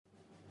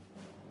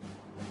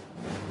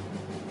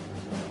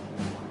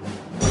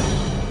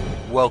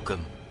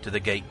Welcome to the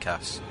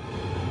Gatecast,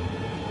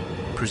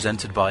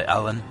 presented by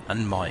Alan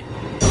and Mike.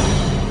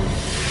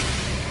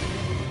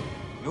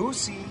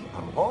 Lucy,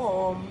 I'm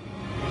home.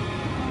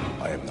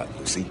 I am not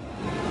Lucy.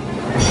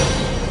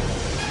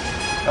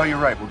 Oh, you're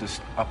right. We'll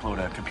just upload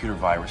a computer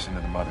virus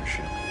into the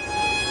mothership.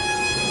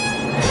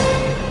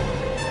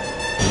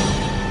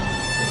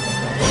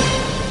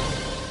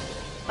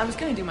 I was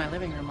gonna do my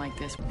living room like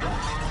this.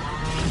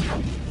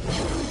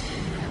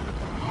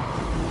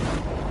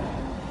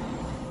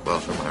 Well,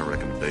 sir, my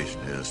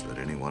recommendation is that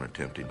anyone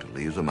attempting to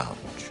leave the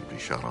mountain should be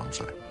shot on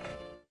sight.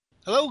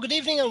 Hello, good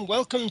evening, and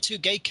welcome to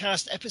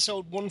Gatecast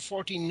episode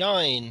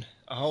 149,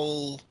 a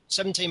whole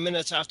 17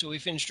 minutes after we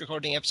finished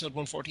recording episode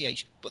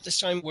 148. But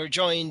this time we're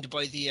joined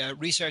by the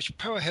research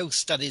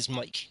powerhouse that is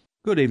Mike.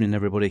 Good evening,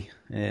 everybody.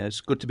 It's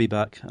good to be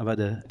back. I've had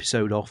an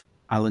episode off.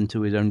 Alan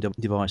to his own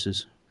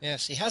devices.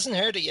 Yes, he hasn't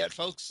heard it yet,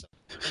 folks.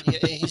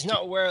 He's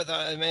not aware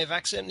that I may have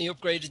accidentally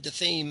upgraded the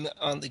theme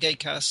on the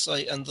Gatecast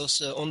site and thus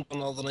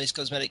undone all the nice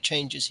cosmetic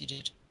changes he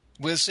did.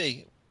 We'll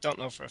see. Don't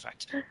know for a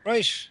fact.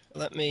 Right,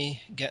 let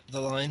me get the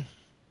line.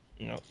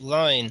 No,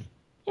 line.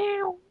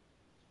 Meow.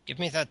 Give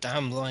me that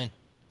damn line.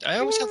 I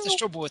always have this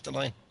trouble with the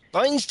line.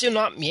 Lines do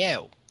not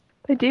meow.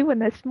 They do when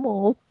they're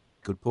small.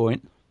 Good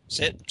point.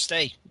 Sit,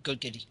 stay,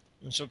 good kitty.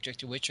 On subject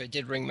to which I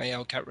did ring my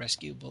owl cat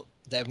rescue, but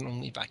they haven't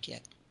rung me back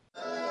yet.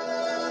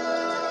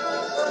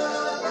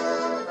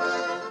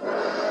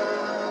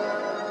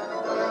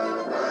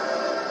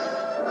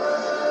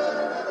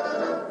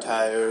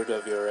 Tired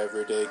of your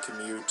everyday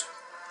commute?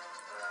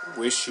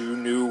 Wish you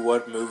knew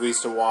what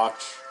movies to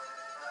watch?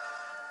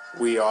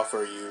 We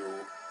offer you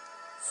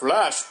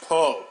Flash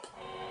Pulp.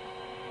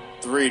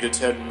 3 to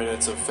 10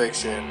 minutes of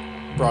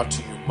fiction brought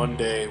to you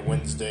Monday,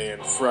 Wednesday,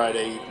 and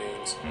Friday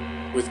evenings,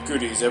 with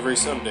goodies every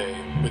Sunday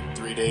with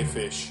 3-Day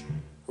Fish,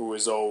 who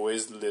is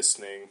always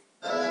listening.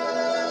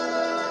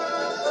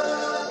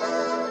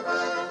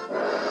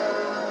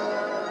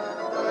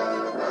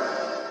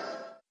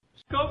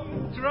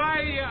 Come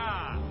try ya!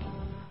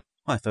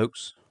 Hi,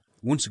 folks.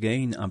 Once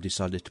again, I've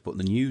decided to put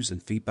the news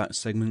and feedback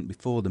segment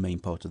before the main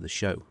part of the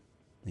show.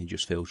 It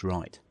just feels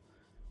right.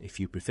 If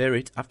you prefer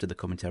it after the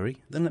commentary,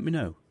 then let me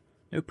know.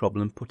 No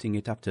problem putting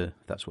it after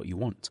if that's what you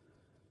want.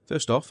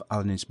 First off,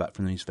 Alan is back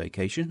from his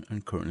vacation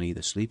and currently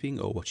either sleeping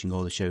or watching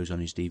all the shows on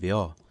his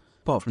DVR,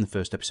 apart from the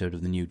first episode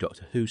of the new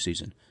Doctor Who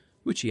season,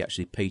 which he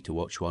actually paid to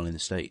watch while in the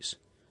States.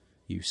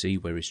 You see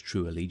where his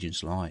true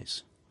allegiance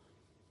lies.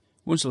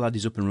 Once the lad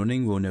is up and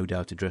running, we'll no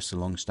doubt address the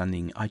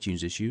long-standing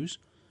iTunes issues,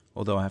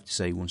 although I have to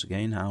say once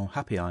again how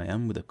happy I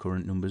am with the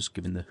current numbers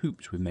given the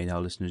hoops we've made our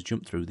listeners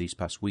jump through these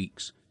past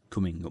weeks,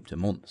 coming up to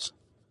months.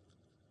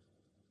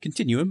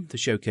 Continuum, the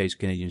Showcase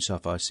Canadian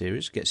Sci-Fi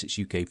series, gets its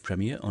UK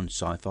premiere on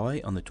Sci-Fi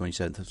on the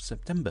 27th of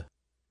September.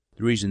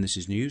 The reason this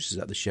is news is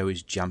that the show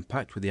is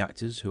jam-packed with the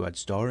actors who had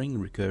starring,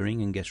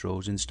 recurring and guest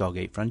roles in the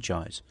Stargate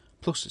franchise,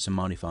 plus it's a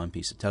mighty fine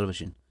piece of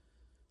television.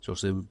 It's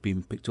also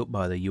been picked up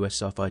by the US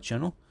Sci-Fi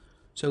Channel,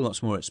 so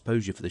lots more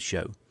exposure for the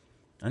show,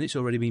 and it's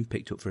already been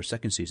picked up for a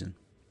second season.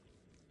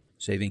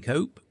 Saving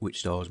Hope, which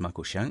stars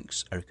Michael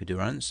Shanks, Erica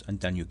Durance and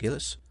Daniel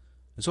Gillis,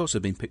 has also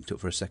been picked up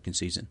for a second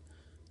season,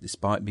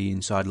 despite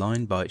being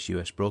sidelined by its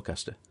US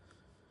broadcaster.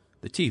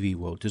 The TV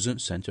world doesn't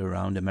centre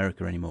around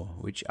America anymore,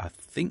 which I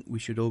think we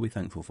should all be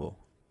thankful for.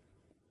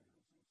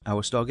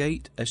 Our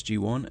Stargate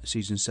SG-1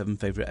 Season 7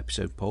 favourite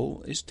episode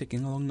poll is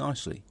ticking along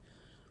nicely.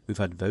 We've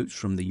had votes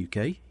from the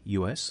UK,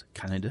 US,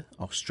 Canada,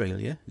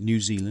 Australia, New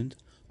Zealand,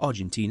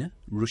 Argentina,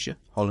 Russia,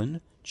 Holland,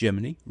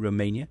 Germany,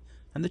 Romania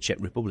and the Czech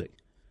Republic.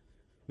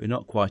 We're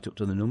not quite up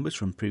to the numbers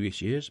from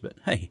previous years, but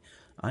hey,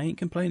 I ain't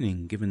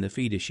complaining given the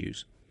feed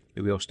issues,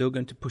 but we are still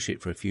going to push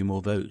it for a few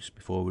more votes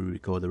before we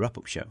record the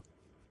wrap-up show.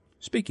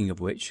 Speaking of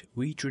which,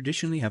 we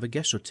traditionally have a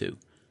guest or two,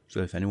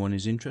 so if anyone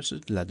is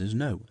interested, let us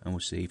know, and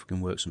we'll see if we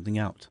can work something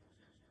out.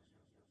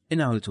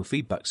 In our little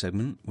feedback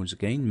segment, once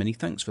again, many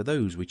thanks for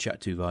those we chat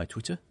to via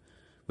Twitter,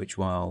 which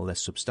while less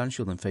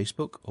substantial than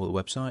Facebook or the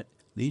website,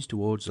 leads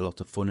towards a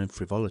lot of fun and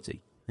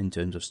frivolity in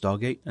terms of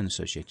Stargate and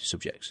associated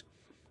subjects,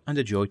 and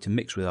a joy to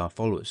mix with our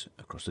followers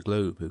across the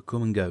globe who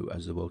come and go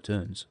as the world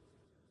turns.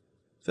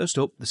 First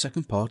up, the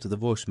second part of the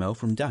voicemail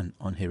from Dan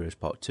on Heroes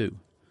Part 2.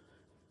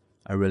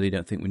 I really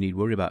don't think we need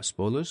worry about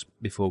spoilers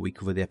before we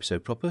cover the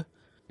episode proper,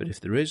 but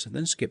if there is,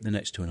 then skip the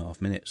next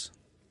 2.5 minutes.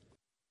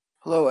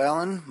 Hello,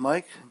 Alan,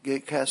 Mike,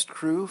 Gatecast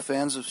crew,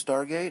 fans of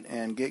Stargate,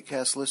 and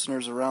Gatecast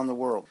listeners around the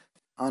world.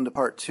 On to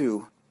Part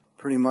 2.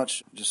 Pretty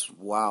much just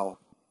wow.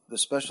 The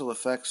special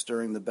effects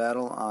during the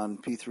battle on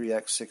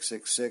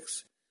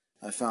P3X666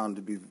 I found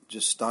to be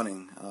just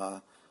stunning.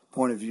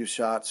 Point-of-view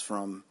shots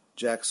from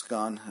Jack's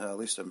gun, at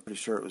least I'm pretty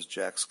sure it was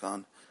Jack's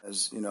gun,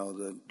 as, you know,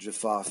 the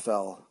Jaffa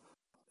fell.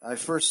 I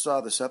first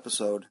saw this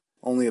episode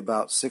only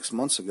about 6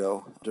 months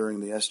ago during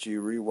the SG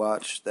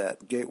rewatch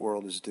that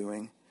Gateworld is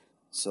doing,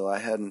 so I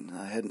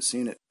hadn't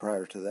seen it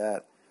prior to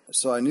that.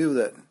 So I knew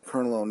that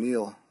Colonel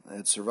O'Neill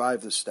had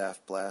survived the staff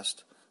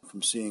blast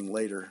from seeing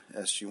later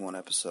SG-1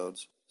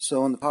 episodes.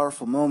 So in the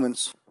powerful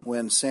moments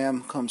when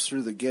Sam comes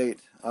through the gate,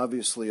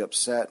 obviously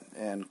upset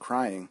and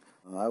crying,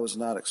 I was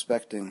not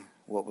expecting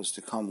what was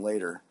to come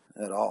later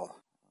at all.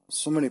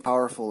 So many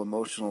powerful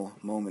emotional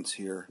moments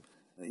here.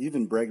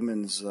 Even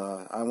Bregman's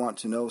I Want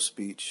to Know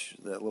speech,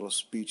 that little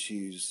speech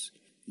he's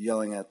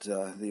yelling at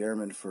the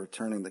airmen for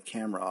turning the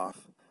camera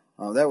off,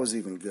 that was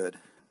even good.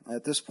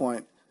 At this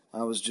point,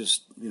 I was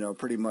just,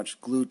 pretty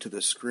much glued to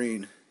the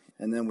screen.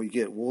 And then we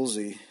get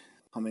Woolsey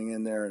coming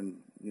in there and,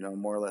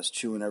 more or less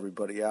chewing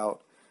everybody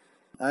out.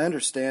 I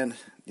understand,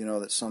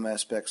 that some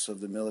aspects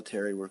of the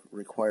military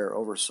require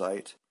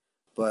oversight,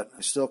 but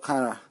I still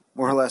kind of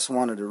more or less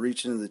wanted to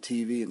reach into the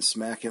TV and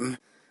smack him.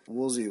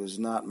 Woolsey was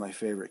not my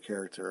favorite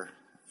character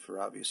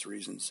for obvious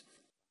reasons.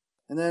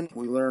 And then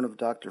we learn of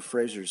Dr.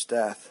 Fraser's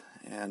death,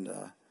 and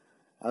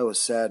I was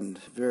saddened,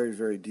 very,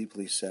 very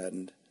deeply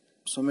saddened.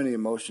 So many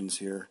emotions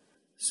here.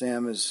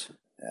 Sam is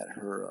at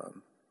her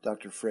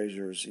Dr.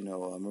 Fraser's,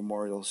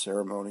 memorial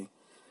ceremony.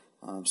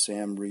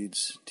 Sam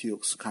reads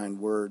Teal'c's kind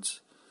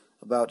words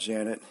about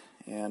Janet,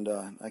 and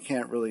I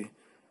can't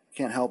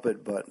help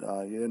it, but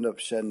you end up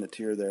shedding a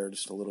tear there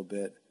just a little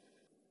bit.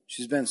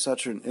 She's been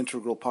such an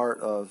integral part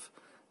of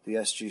the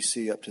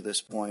SGC up to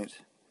this point.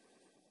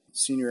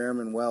 Senior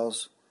Airman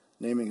Wells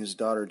naming his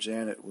daughter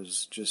Janet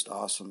was just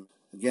awesome.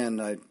 Again,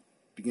 I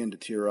begin to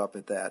tear up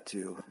at that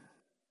too.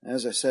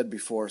 As I said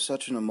before,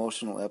 such an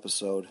emotional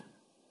episode.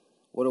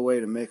 What a way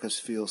to make us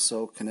feel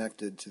so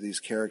connected to these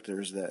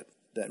characters that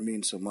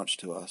mean so much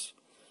to us.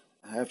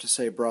 I have to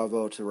say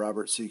bravo to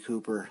Robert C.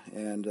 Cooper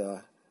and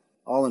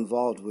all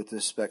involved with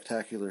this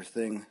spectacular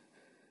thing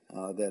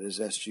that is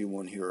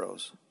SG-1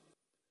 Heroes.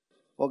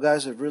 Well,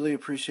 guys, I've really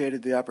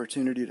appreciated the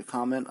opportunity to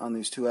comment on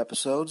these 2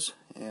 episodes,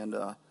 and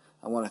I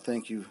want to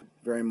thank you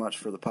very much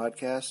for the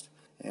podcast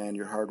and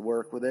your hard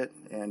work with it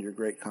and your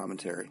great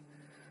commentary.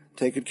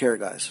 Take good care,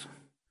 guys.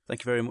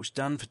 Thank you very much,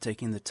 Dan, for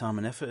taking the time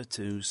and effort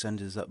to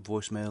send us that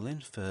voicemail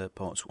in for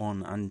parts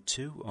 1 and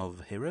 2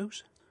 of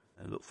Heroes.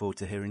 I look forward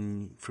to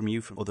hearing from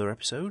you from other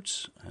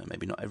episodes.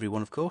 Maybe not every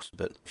one, of course,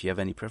 but if you have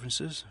any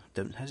preferences,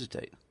 don't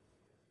hesitate.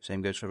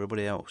 Same goes for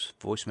everybody else.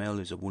 Voicemail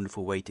is a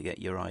wonderful way to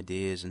get your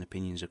ideas and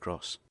opinions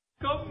across.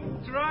 Come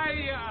try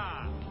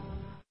ya!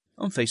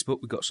 On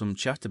Facebook, we got some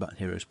chat about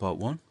Heroes Part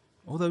 1,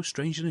 although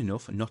strangely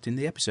enough, not in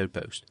the episode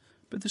post,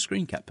 but the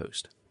screen cap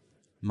post.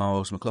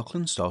 Miles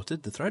McLaughlin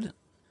started the thread.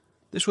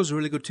 This was a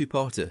really good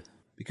 2-parter.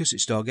 Because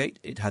it's Stargate,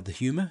 it had the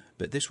humour,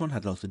 but this one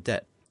had a lot of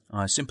depth.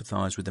 I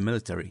sympathised with the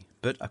military,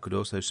 but I could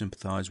also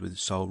sympathise with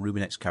Saul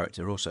Rubinek's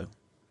character also.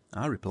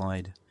 I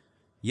replied,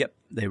 "Yep,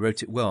 they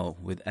wrote it well,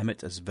 with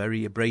Emmett as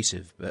very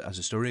abrasive, but as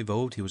the story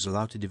evolved he was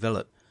allowed to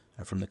develop,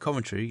 and from the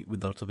commentary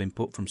with a lot of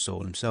input from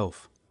Saul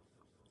himself."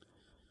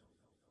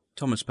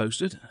 Thomas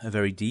posted, "A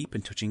very deep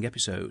and touching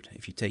episode,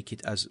 if you take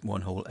it as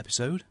one whole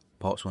episode,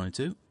 parts 1 and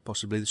 2,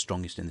 possibly the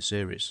strongest in the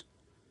series."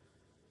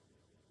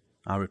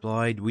 I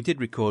replied, "We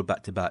did record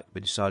back-to-back,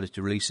 but decided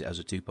to release it as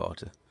a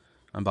 2-parter.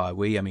 And by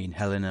we, I mean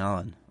Helen and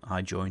Alan.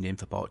 I joined in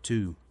for part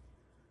 2.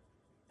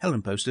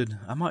 Helen posted,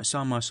 "I might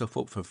sign myself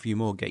up for a few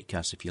more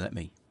Gatecasts if you let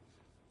me.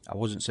 I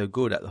wasn't so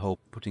good at the whole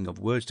putting of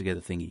words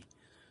together thingy,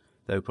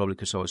 though probably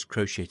because I was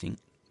crocheting.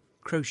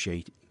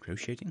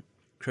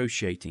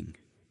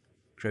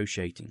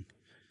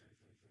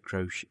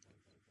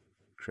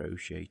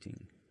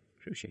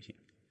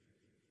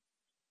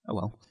 Oh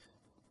well.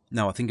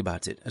 Now I think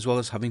about it, as well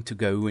as having to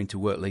go into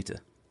work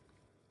later."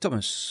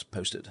 Thomas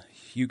posted,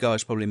 "You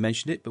guys probably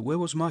mentioned it, but where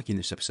was Mike in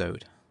this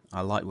episode?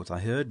 I liked what I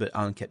heard, but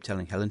Alan kept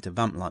telling Helen to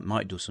vamp like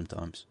Mike does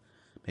sometimes.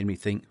 Made me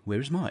think,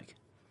 where is Mike?"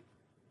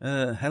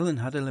 Helen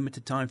had a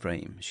limited time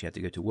frame. She had to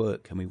go to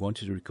work, and we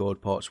wanted to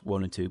record parts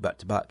 1 and 2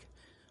 back-to-back,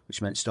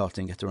 which meant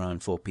starting at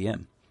around 4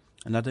 p.m,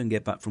 and I didn't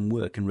get back from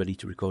work and ready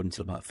to record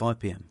until about 5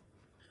 p.m.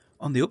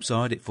 On the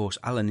upside, it forced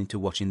Alan into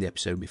watching the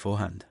episode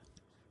beforehand.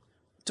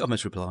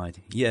 Thomas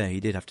replied, "Yeah, he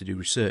did have to do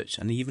research,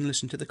 and he even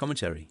listened to the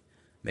commentary.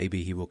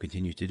 Maybe he will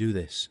continue to do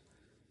this."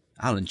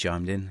 Alan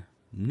chimed in,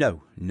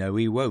 No,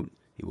 he won't.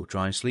 He will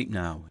try and sleep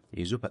now.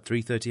 He is up at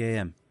 3:30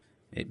 a.m,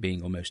 it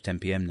being almost 10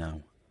 p.m.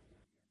 now."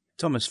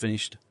 Thomas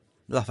finished,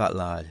 "Laugh out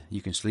loud.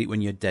 You can sleep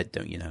when you're dead,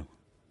 don't you know?"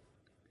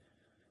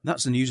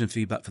 That's the news and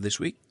feedback for this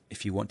week.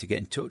 If you want to get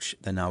in touch,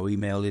 then our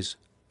email is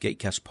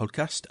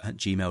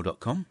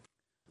gatecastpodcast@gmail.com.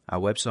 Our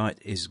website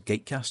is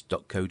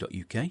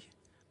gatecast.co.uk.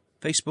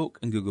 Facebook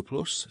and Google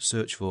Plus,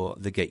 search for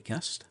The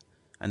Gatecast,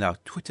 and our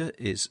Twitter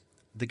is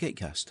The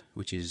Gatecast,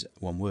 which is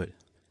one word.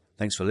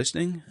 Thanks for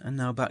listening, and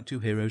now back to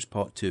Heroes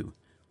Part 2,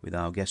 with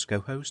our guest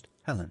co-host,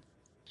 Helen.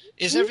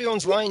 Is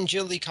everyone's line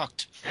duly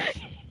cocked?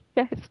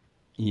 Yes.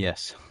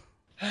 Yes.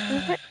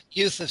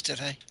 Youth of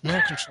today,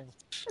 no control.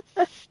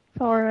 It's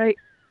alright.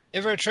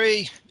 Iver a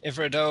tree,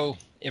 iver a doe,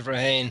 iver a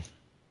hain.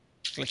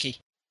 Clicky.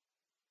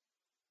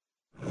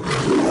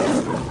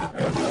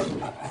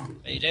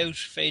 Fade out,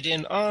 fade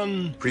in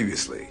on.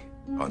 Previously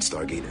on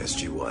Stargate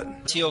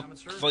SG-1. Teal'c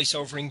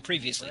voiceovering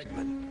previously.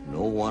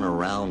 No one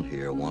around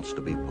here wants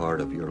to be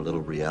part of your little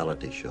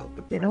reality show.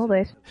 You know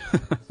this.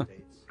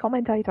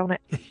 Commentate on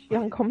it. You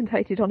haven't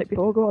commentated on it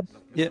before, go on.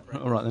 Yeah,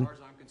 all right then.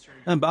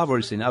 But I've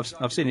already seen it.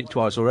 I've seen it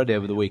twice already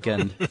over the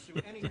weekend.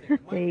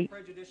 Hey.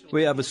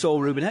 We have a Saul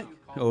Rubinek,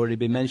 already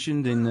been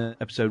mentioned in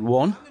episode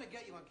 1.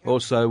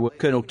 Also,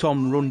 Colonel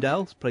Tom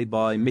Rundell, played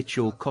by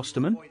Mitchell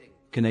Kosterman,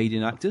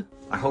 Canadian actor.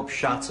 I hope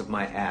shots of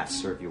my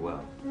ass serve you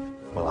well.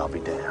 Well, I'll be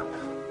damned.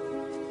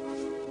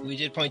 We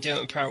did point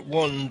out in part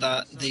 1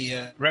 that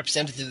the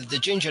representative of the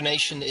Ginger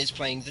Nation is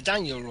playing the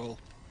Daniel role.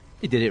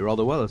 He did it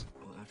rather well.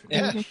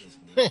 Yeah,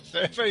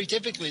 very, very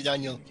typically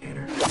Daniel.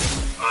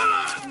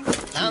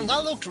 And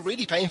that looked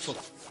really painful.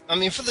 I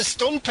mean, for the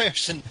stunned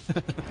person.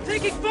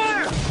 Taking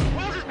fire!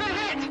 Walter's been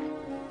hit!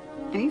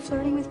 Are you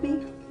flirting with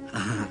me?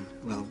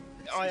 Well,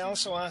 I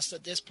also asked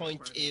at this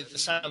point if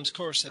Sam's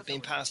curse had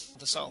been passed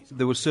to Saul.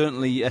 There was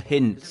certainly a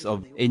hint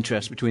of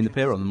interest between the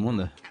pair of them,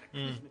 wasn't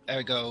there?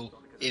 Ergo,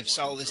 if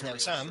Saul is now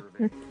Sam.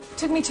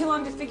 Took me too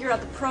long to figure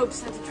out the probe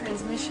sent a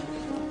transmission.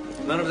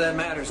 None of that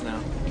matters now.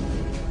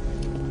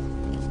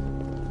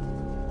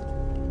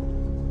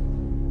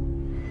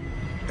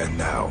 And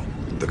now,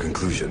 the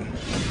conclusion.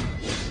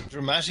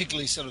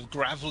 Dramatically sort of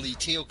gravelly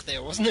teok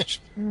there, wasn't it?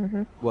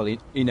 Mm-hmm. Well,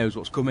 he knows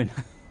what's coming.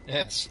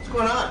 Yes. What's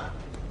going on?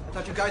 I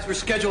thought you guys were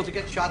scheduled to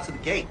get shots of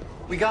the gate.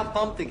 We got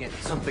bumped again.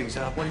 Something's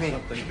up. What do you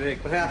mean? Something big.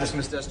 What happened?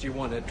 Dismissed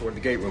SG-1, head toward the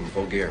gate room,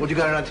 full gear. Well, you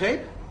got it on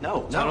tape?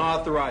 No, it's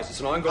unauthorized.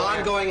 It's an ongoing...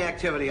 Ongoing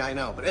activity, I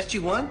know. But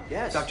SG-1?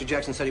 Yes. Dr.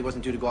 Jackson said he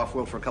wasn't due to go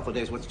off-world for a couple of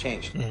days. What's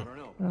changed? I don't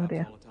know. Oh,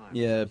 dear.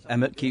 Yeah,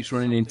 Emmett keeps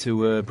running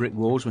into brick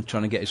walls when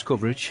trying to get his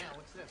coverage.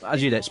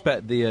 As you'd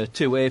expect, the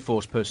 2 Air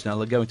Force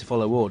personnel are going to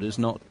follow orders,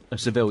 not a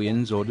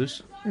civilian's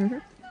orders. Mm-hmm.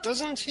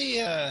 Doesn't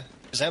he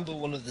resemble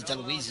one of the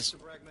Deloises?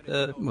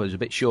 Well, he's a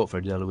bit short for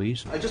a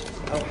Deloise.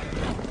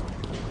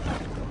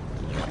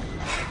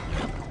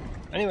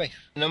 Anyway,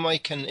 now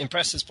Mike can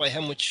impress us by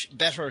how much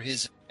better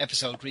his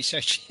episode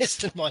research is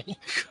than mine.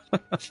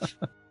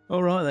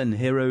 All right then,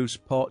 Heroes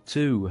Part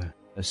 2,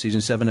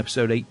 Season 7,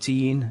 Episode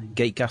 18,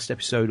 Gatecast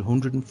Episode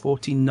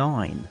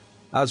 149.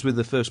 As with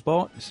the first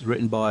part, this is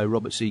written by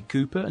Robert C.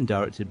 Cooper and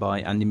directed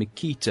by Andy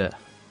Makita.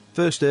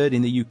 First aired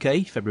in the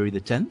UK, February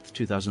the 10th,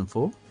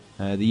 2004.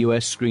 The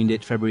US screened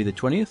it February the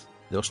 20th.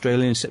 The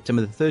Australians,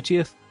 September the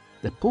 30th.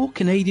 The poor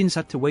Canadians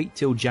had to wait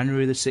till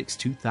January the 6th,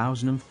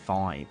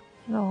 2005.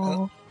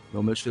 Oh. You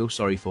almost feel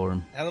sorry for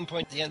them. Helen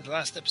pointed at the end of the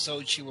last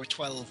episode she were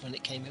 12 when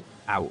it came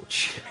out.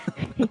 Ouch.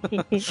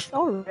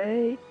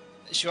 Sorry.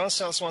 She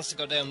also wants to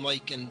go down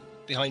Mike and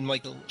behind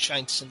Michael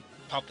Shanks and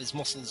pop his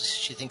muscles.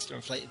 She thinks they're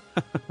inflated.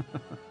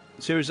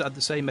 The series had the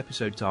same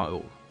episode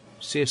title.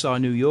 CSI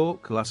New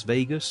York, Las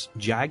Vegas,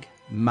 JAG,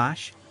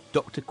 MASH,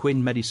 Dr.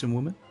 Quinn Medicine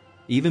Woman,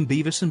 even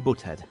Beavis and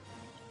Butthead.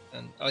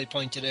 And I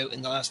pointed out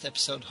in the last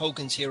episode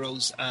Hogan's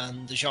Heroes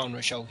and the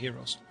genre show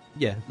Heroes.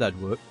 Yeah,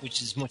 that'd work.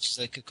 Which is as much as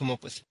I could come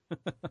up with.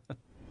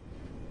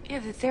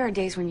 Yeah, there are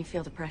days when you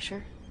feel the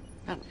pressure.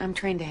 I'm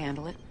trained to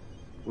handle it.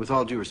 With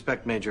all due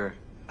respect, Major,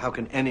 how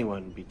can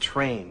anyone be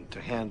trained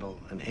to handle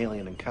an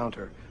alien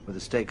encounter where the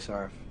stakes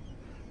are,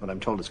 if what I'm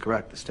told is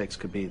correct, the stakes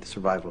could be the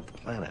survival of the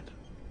planet?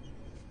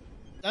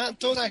 That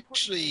does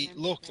actually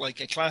look like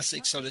a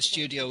classic sort of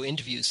studio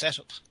interview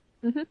setup.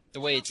 Mm-hmm. The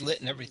way it's lit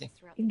and everything.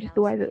 Even just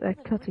the way that they're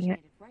cutting it.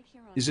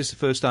 Is this the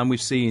first time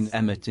we've seen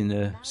Emmett in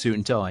a suit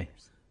and tie?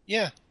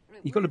 Yeah.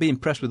 You've got to be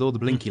impressed with all the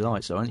blinky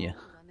lights, aren't you?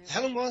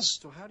 Helen was.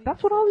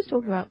 That's what I was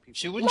talking about.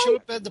 She wouldn't show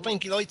up at the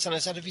blinky lights, and I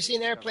said, have you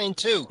seen Airplane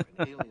 2?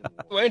 We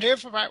weren't here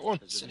for part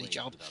 1. Silly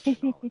job.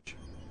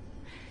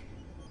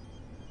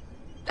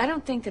 I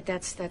don't think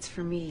that's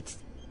for me.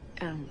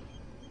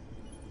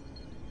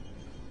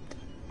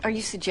 Are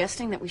you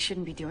suggesting that we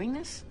shouldn't be doing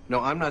this? No,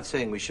 I'm not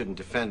saying we shouldn't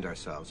defend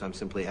ourselves. I'm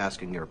simply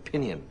asking your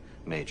opinion,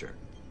 Major.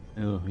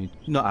 Oh, you're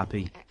not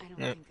happy. I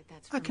don't think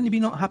that's How can you be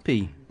not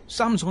happy?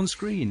 Sam's on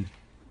screen.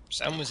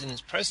 Sam was in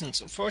his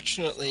presence.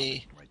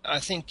 Unfortunately, I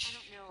think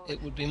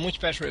it would be much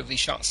better if he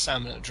shot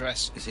Sam in a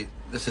dress. You see,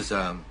 this is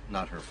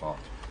not her fault.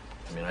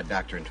 I mean, I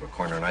backed her into a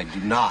corner, and I do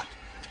not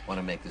want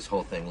to make this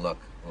whole thing look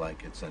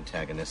like it's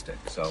antagonistic.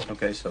 So,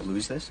 okay, so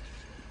lose this?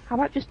 How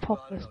about just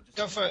topless?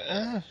 Go for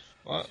it.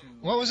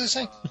 What was I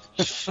saying?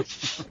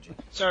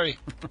 Sorry.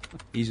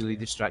 Easily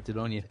distracted,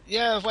 aren't you?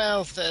 Yeah,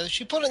 well,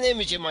 she put an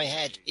image in my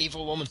head,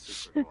 evil woman.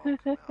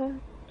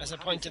 As I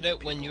pointed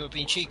out when you were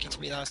being cheeky to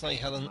me last night,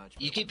 Helen,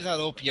 you keep that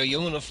up, you're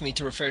young enough for me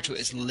to refer to it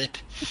as lip.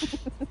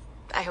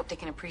 I hope they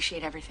can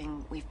appreciate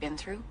everything we've been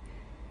through,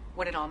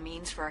 what it all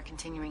means for our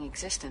continuing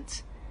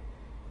existence.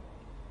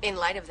 In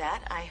light of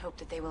that, I hope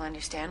that they will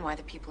understand why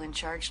the people in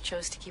charge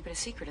chose to keep it a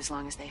secret as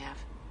long as they have.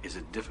 Is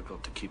it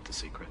difficult to keep the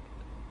secret?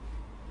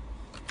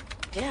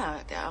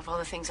 Yeah, of all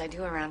the things I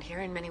do around here,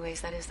 in many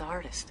ways that is the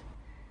hardest.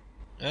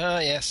 Ah,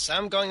 yes,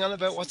 I'm going on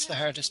about what's the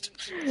hardest.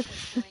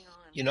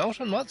 You know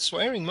what, I'm not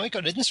swearing, Mike.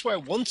 I didn't swear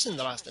once in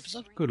the last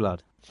episode. Good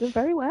lad. Doing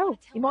very well.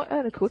 You might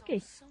earn a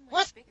quickie.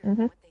 What?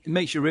 Mm-hmm. It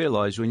makes you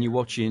realise when you're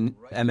watching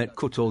Emmett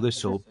cut all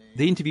this up,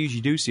 the interviews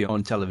you do see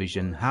on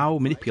television, how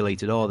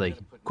manipulated are they?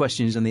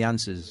 Questions and the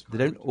answers, they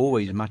don't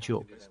always match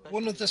up.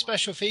 One of the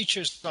special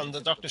features on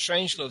the Dr.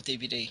 Strangelove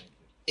DVD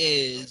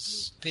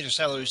is Peter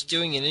Sellers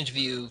doing an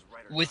interview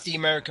with the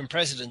American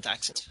president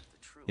accent.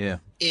 Yeah.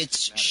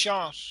 It's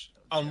shot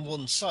on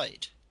one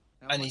side,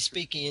 and he's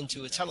speaking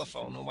into a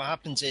telephone, and what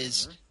happens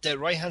is the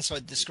right-hand side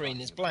of the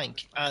screen is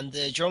blank, and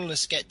the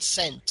journalist gets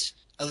sent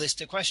a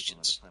list of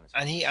questions,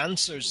 and he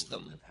answers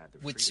them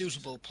with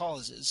suitable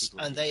pauses,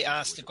 and they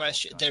ask the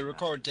question, they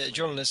record the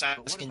journalist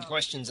asking the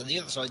questions on the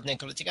other side, and then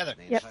cut it together.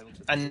 Yep.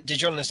 And the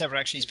journalist never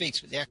actually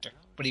speaks with the actor,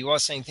 but he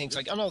was saying things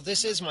like, oh no,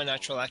 this is my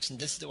natural accent,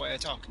 this is the way I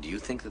talk. Do you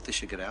think that this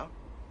should get out?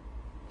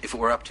 If it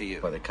were up to you.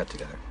 Well, they cut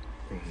together.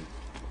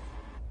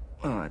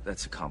 Well,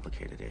 that's a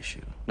complicated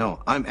issue.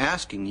 No, I'm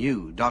asking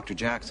you, Dr.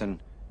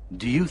 Jackson,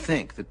 do you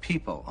think that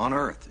people on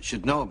Earth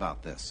should know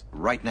about this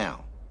right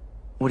now?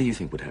 What do you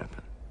think would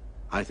happen?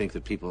 I think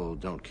that people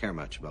don't care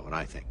much about what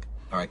I think.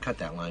 All right, cut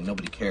that line.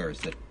 Nobody cares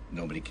that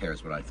nobody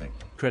cares what I think.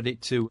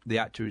 Credit to the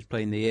actor who's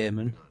playing the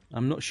airman.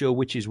 I'm not sure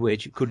which is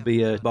which. It could be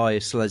Bayer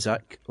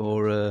Slezak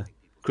or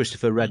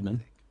Christopher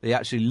Redman. They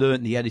actually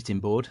learnt the editing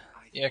board.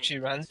 He actually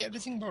ran the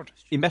editing board.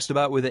 He messed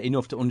about with it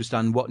enough to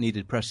understand what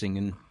needed pressing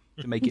and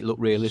to make it look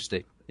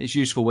realistic. It's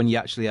useful when you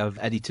actually have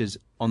editors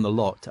on the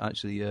lot to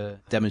actually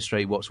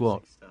demonstrate what's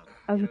what.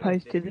 As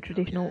opposed to the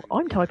traditional,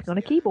 I'm typing on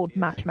a keyboard,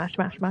 mash, mash,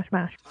 mash, mash,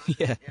 mash.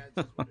 Yeah.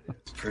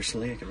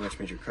 Personally, I could watch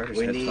Major Carter's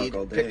We head need talk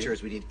all day.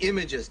 pictures, we need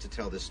images to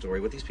tell this story.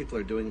 What these people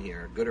are doing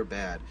here, good or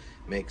bad,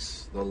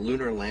 makes the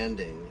lunar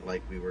landing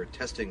like we were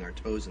testing our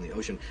toes in the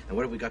ocean. And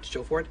what have we got to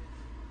show for it?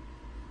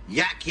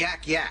 Yak,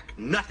 yak, yak.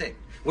 Nothing.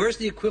 Where's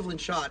the equivalent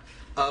shot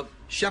of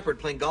Shepard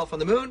playing golf on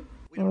the moon?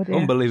 Oh, dear.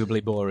 Unbelievably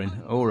boring.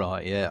 All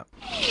right, yeah.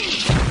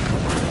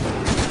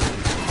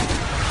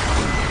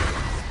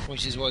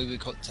 Which is why we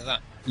cut to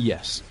that.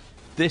 Yes.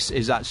 This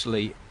is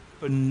actually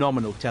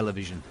phenomenal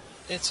television.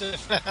 It's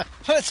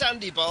it's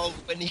Andy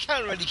Baldwin. He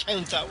can't really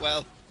count that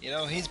well. You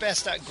know, he's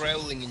best at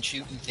growling and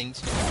shooting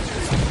things.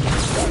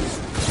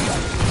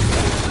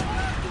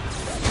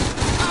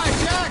 Hi,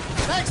 Jack!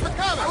 Thanks for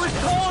coming! I was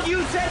told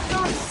you said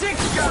there was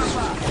 6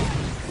 Java!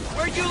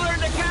 Where'd you learn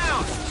to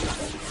count?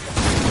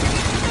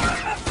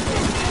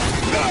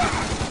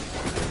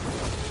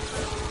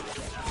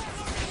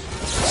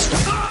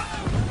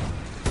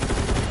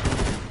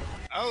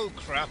 Oh,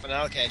 crap, an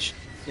Alkesh.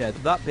 Yeah,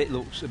 that bit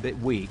looks a bit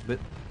weak, but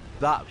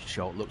that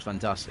shot looks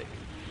fantastic.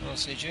 Oh,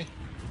 CG.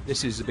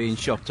 This is being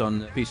shot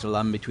on a piece of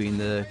land between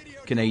the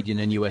Canadian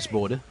and US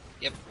border.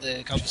 Yep,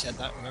 the copy said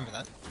that, remember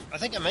that. I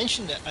think I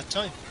mentioned it at the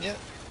time, yeah.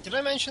 Did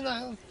I mention that,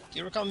 Helen? Do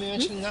you recall me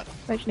mentioning that?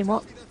 Mentioning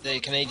what? The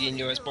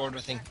Canadian-US border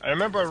thing. I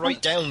remember I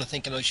wrote down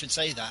thinking I should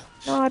say that.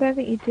 No, I don't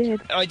think you did.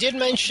 I did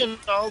mention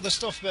all the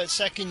stuff about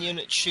second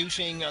unit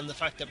shooting and the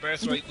fact that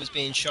Birthright was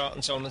being shot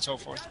and so on and so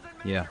forth.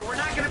 Yeah. We're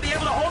not going to be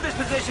able to hold this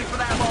position for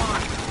that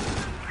long!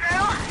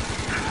 Crew,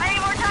 I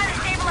need more time to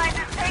stabilize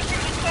this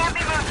patient. He can't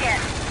be moved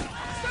yet.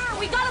 Sir,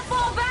 we gotta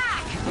fall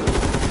back!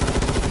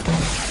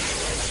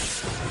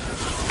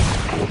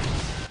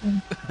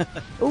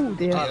 Oh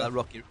dear. Ah, that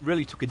rocket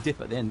really took a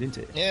dip at the end, didn't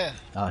it? Yeah.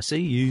 I see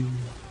you.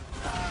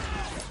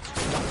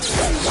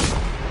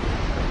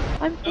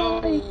 I'm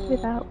flying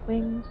without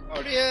wings.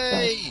 Oh,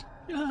 yay!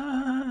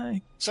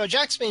 So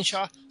Jack's been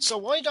shot, so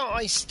why don't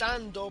I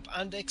stand up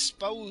and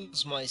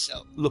expose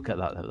myself? Look at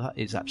that, though. That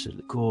is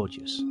absolutely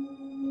gorgeous.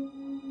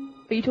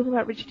 Are you talking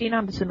about Richard Dean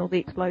Anderson or the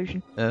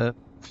explosion? We'll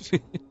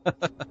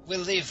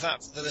leave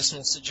that for the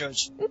listeners to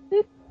judge.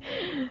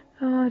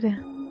 Oh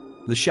dear.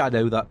 The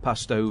shadow that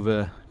passed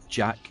over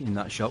Jack in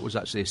that shot was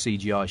actually a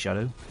CGI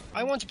shadow.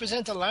 I want to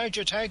present a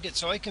larger target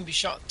so I can be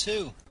shot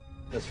too.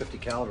 That's 50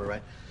 caliber,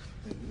 right?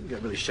 You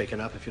get really shaken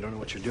up if you don't know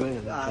what you're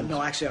doing. And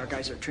No, actually, our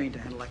guys are trained to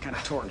handle that kind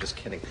of torque. I'm just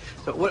kidding.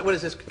 So what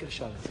is this? Get a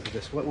shot of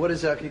this. What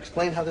is, can you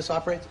explain how this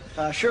operates?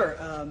 Sure.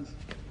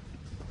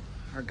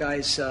 Our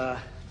guys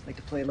like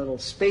to play little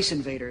Space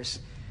Invaders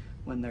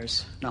when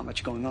there's not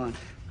much going on.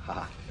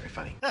 Haha, very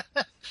funny.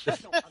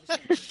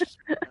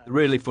 The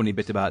really funny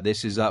bit about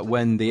this is that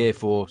when the Air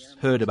Force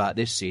heard about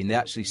this scene, they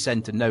actually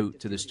sent a note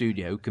to the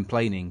studio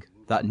complaining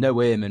that no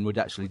airman would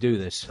actually do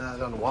this.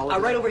 On the wall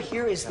Right over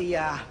here is the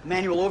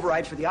manual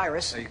override for the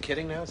Iris. Are you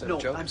kidding now? Is that No,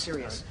 a joke? I'm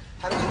serious.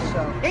 How does this,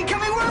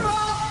 Incoming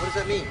wormhole! what does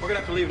that mean? We're gonna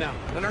have to leave now.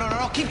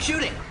 No, keep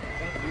shooting.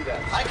 Can't do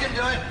that. I can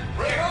do it.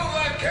 Bring over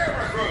that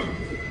camera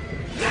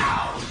crew!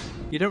 Now!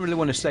 You don't really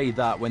want to say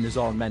that when there's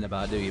armed men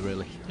about, do you,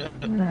 really? No.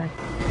 We're under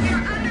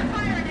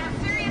fire and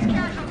have serious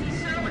casualties,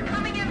 sir. We're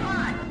coming in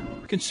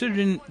hot.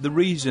 Considering the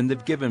reason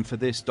they've given for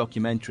this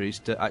documentary is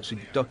to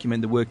actually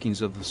document the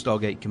workings of the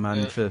Stargate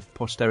Command for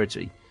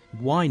posterity,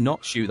 why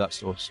not shoot that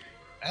source?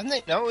 Haven't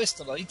they noticed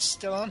the light's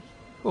still on?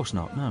 Of course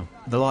not, no.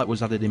 The light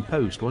was added in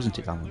post, wasn't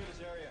it, Alan?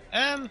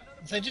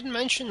 They didn't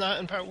mention that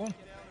in part 1.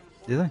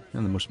 Did they?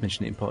 And they must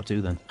mention it in part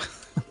 2 then.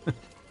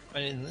 I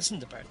didn't listen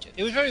to part 2.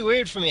 It was very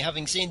weird for me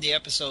having seen the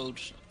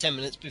episode 10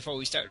 minutes before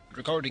we started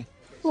recording.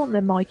 Go on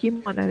then, Mike, you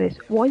might know this.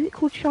 Why is it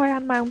called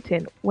Cheyenne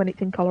Mountain when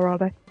it's in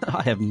Colorado?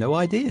 I have no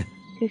idea.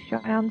 Because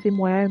Cheyenne's in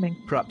Wyoming.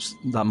 Perhaps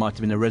that might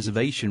have been a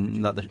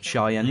reservation that the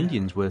Cheyenne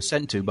Indians were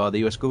sent to by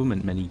the US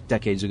government many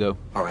decades ago.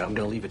 All right, I'm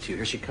going to leave it to you.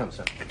 Here she comes.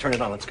 Turn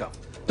it on. Let's go.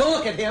 Don't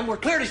look at him. We're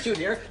clear to shoot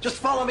here. Just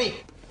follow me.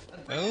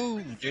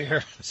 Oh,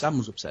 dear. Sam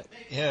was upset.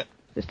 Yeah.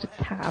 Just a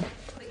tab.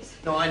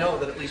 No, I know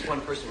that at least one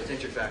person was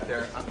injured back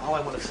there. All I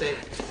want to say...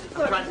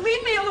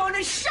 Leave me alone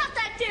and shut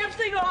that damn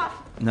thing off!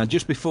 Now,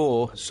 just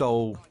before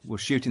Sol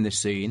was shooting this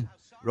scene,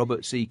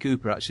 Robert C.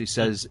 Cooper actually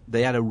says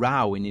they had a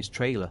row in his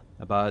trailer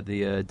about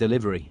the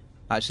delivery.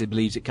 Actually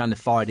believes it kind of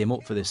fired him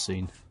up for this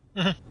scene.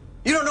 You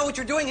don't know what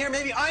you're doing here?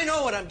 Maybe I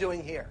know what I'm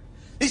doing here.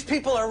 These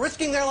people are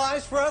risking their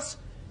lives for us.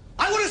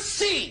 I want to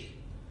see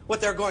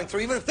what they're going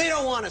through, even if they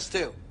don't want us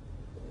to.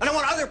 And I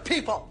want other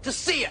people to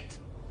see it.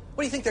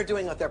 What do you think they're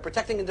doing out there?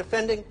 Protecting and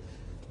defending?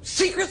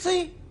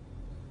 Secrecy?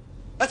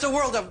 That's a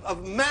world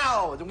of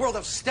Mao, the world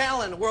of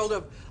Stalin, a world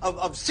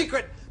of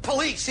secret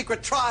police,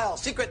 secret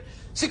trials,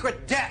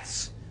 secret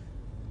deaths.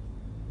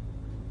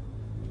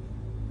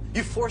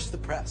 You force the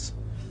press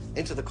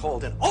into the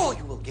cold, and all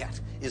you will get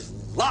is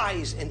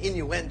lies and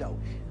innuendo.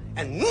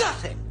 And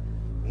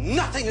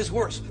nothing is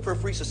worse for a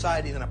free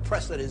society than a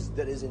press that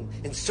is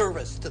in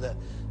service to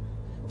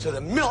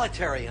the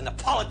military and the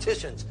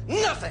politicians.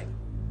 Nothing.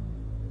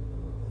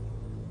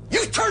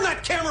 You turn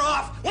that camera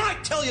off when I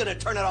tell you to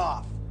turn it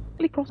off.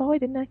 Really cross-eyed,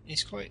 didn't they?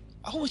 He's quite...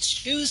 Oh, it's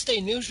Tuesday.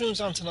 Newsroom's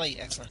on tonight.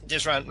 Excellent.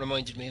 This rant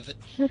reminded me of it.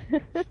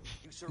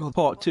 Well,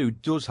 part 2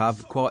 does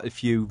have quite a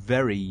few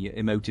very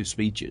emotive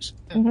speeches.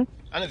 And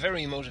a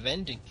very emotive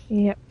ending.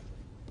 Yep.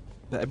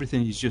 But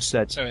everything he's just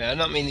said... Sorry, I'm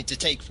not meaning to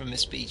take from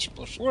his speech,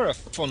 but we're a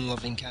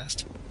fun-loving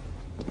cast.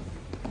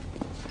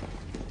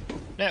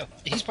 Now,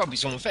 he's probably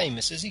someone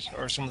famous, is he?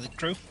 Or some of the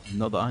crew?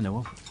 Not that I know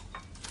of.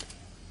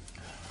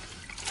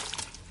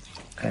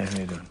 Hey, how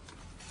you doing?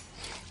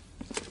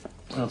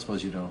 I don't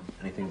suppose you know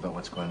anything about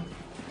what's going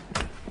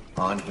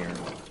on here.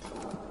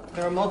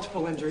 There are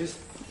multiple injuries.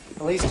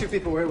 At least 2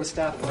 people were hit with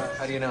staff.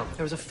 How do you know?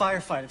 There was a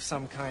firefight of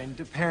some kind.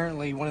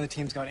 Apparently, one of the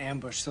teams got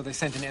ambushed, so they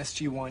sent an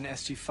SG-1,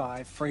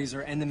 SG-5,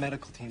 Fraser, and the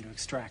medical team to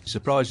extract.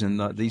 Surprising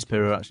that these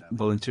pair are actually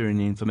volunteering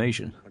the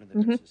information.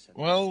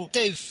 Well,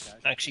 they've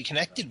actually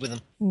connected with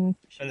him,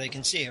 and they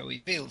can see how he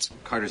feels.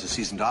 Carter's a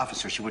seasoned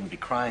officer. She wouldn't be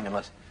crying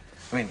unless...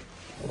 I mean,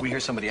 we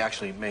hear somebody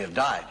actually may have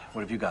died.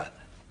 What have you got?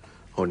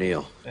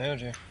 O'Neill. Oh,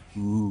 dear.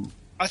 Ooh.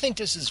 I think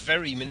this is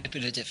very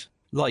manipulative.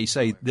 Like you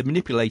say, they're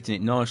manipulating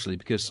it nicely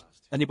because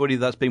anybody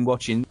that's been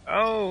watching...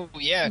 Oh,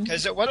 yeah,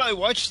 because when I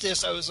watched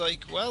this, I was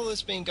like, well,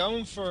 it's been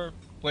going for...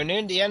 We're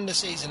near the end of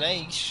season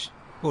 8.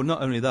 Well,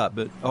 not only that,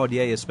 but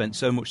RDA has spent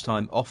so much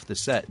time off the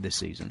set this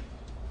season.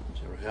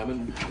 General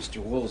Hammond, Mr.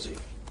 Woolsey.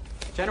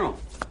 General.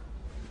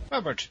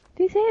 Robert.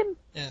 It's him.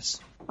 Yes.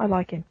 I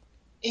like him.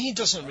 He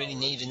doesn't really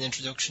need an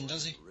introduction,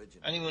 does he?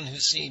 Anyone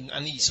who's seen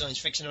any science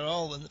fiction at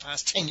all in the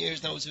past 10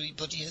 years knows who he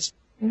bloody is.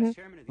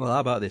 Well, how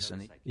about this,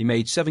 Annie? He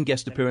made 7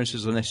 guest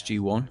appearances on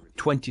SG-1,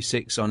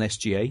 26 on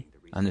SG-A,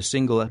 and a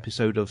single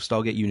episode of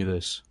Stargate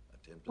Universe.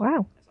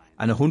 Wow.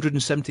 And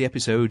 170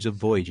 episodes of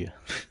Voyager.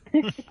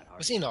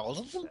 Was he in all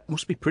of them?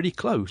 Must be pretty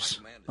close.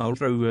 I'll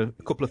throw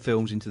a couple of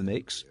films into the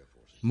mix.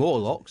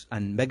 Morlocks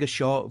and Mega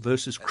Shark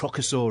versus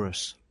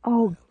Crocosaurus.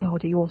 Oh,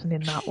 God, he wasn't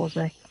in that, was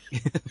he?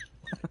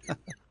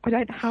 I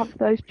don't have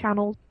those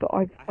channels, but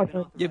I've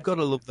heard. You've got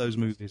to love those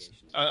movies.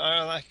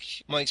 I lack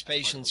Mike's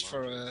patience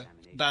for a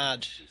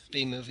bad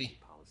B-movie.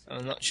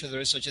 I'm not sure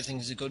there is such a thing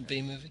as a good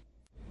B-movie.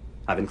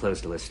 I've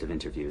enclosed a list of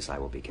interviews I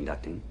will be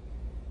conducting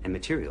and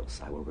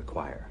materials I will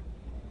require.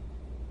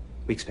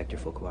 We expect your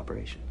full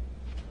cooperation.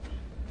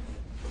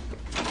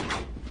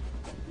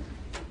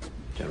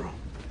 General.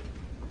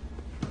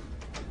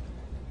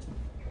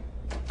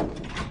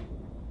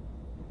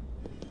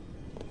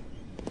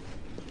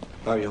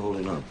 How are you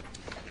holding up?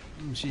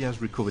 She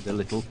has recovered a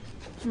little.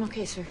 I'm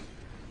okay, sir.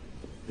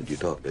 Did you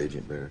talk to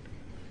Agent Barrett?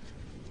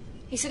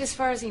 He said as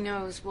far as he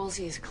knows,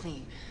 Woolsey is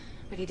clean.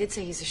 But he did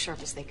say he's as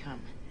sharp as they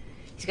come.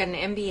 He's got an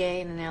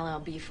MBA and an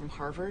LLB from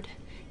Harvard.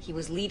 He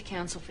was lead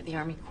counsel for the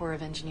Army Corps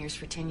of Engineers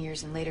for 10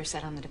 years and later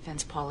sat on the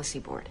Defense Policy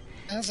Board.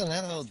 How's an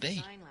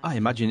LLB? I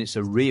imagine it's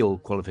a real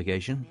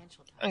qualification.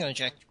 I'm going to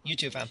check.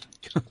 YouTube vamp.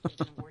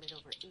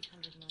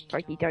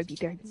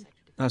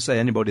 I say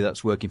anybody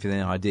that's working for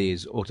the NID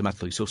is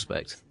automatically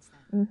suspect.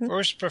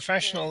 First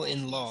professional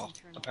in law,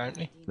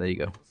 apparently. There you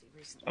go.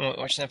 I might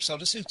watch an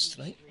episode of Suits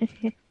tonight.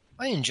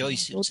 I enjoy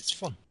Suits, it's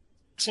fun.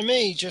 To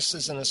me, just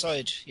as an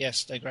aside,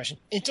 yes, digression,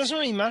 it doesn't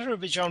really matter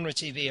if it's genre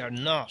TV or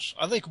not.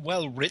 I like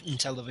well-written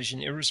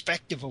television,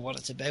 irrespective of what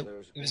it's about.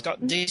 If it's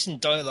got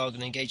decent dialogue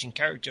and engaging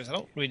characters, I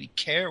don't really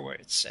care where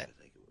it's set.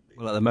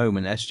 Well, at the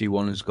moment,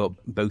 SG-1 has got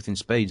both in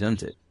spades,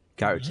 hasn't it?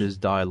 Characters,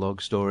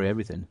 dialogue, story,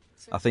 everything.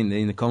 I think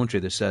in the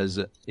commentary that says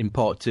in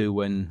part 2,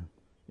 when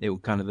it was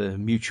kind of a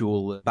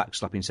mutual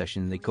backslapping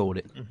session, they called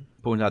it,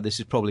 pointed out this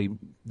is probably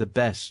the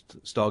best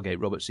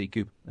Stargate Robert C.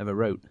 Cooper ever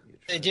wrote.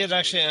 They did,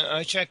 actually.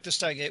 I checked the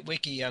Stargate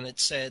wiki, and it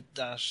said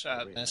that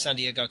at San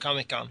Diego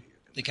Comic-Con,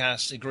 the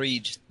cast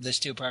agreed this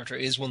two-parter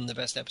is one of the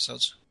best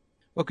episodes.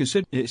 Well,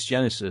 consider its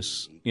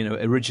genesis,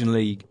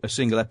 originally a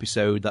single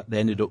episode that they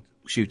ended up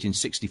shooting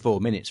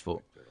 64 minutes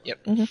for.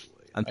 Yep.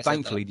 And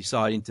thankfully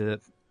deciding to...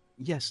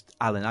 Yes,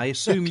 Alan, I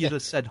assume you'd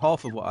have said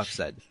half of what I've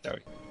said.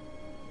 Sorry.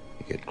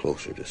 You get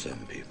closer to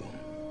some people.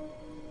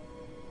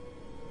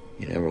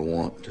 You never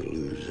want to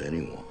lose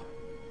anyone.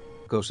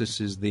 Of course, this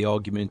is the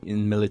argument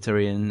in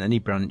military and any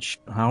branch.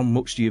 How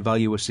much do you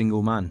value a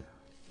single man?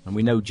 And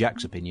we know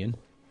Jack's opinion,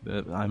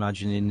 but I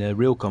imagine in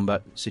real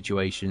combat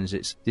situations,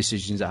 it's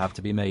decisions that have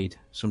to be made.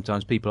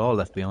 Sometimes people are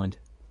left behind.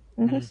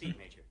 Mhm.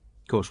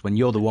 Of course, when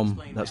you're the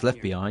one that's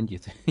left behind, you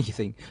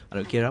think, I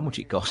don't care how much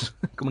it costs.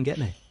 Come and get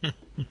me.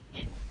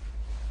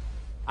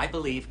 I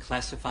believe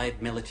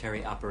classified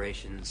military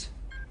operations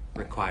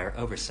require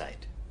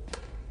oversight.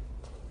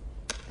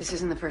 This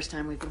isn't the first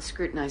time we've been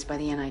scrutinized by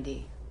the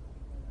NID.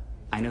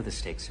 I know the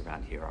stakes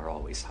around here are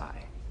always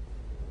high,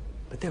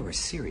 but there were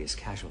serious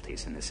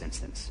casualties in this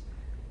instance.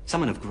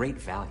 Someone of great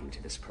value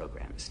to this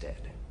program is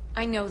dead.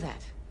 I know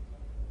that.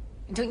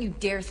 And don't you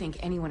dare think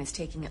anyone is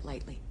taking it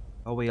lightly.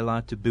 Are we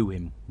allowed to boo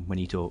him when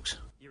he talks?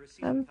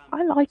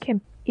 I like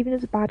him. Even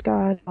as a bad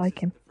guy, I like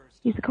him.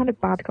 He's the kind of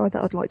bad guy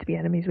that I'd like to be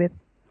enemies with.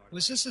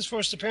 Was this his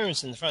first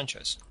appearance in the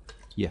franchise?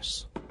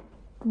 Yes.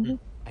 Mm-hmm.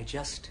 I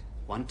just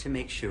want to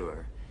make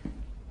sure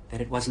that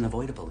it wasn't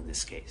avoidable in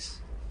this case.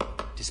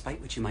 Despite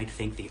what you might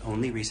think, the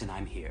only reason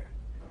I'm here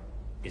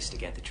is to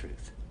get the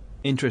truth.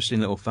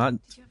 Interesting little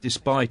fact.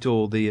 Despite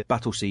all the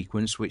battle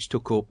sequence, which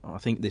took up, I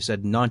think they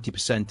said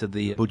 90% of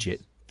the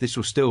budget, this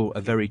was still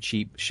a very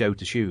cheap show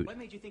to shoot,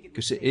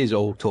 because it is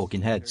all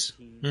talking heads.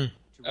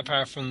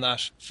 Apart from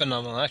that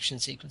phenomenal action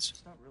sequence.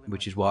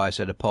 Which is why I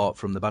said apart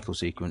from the battle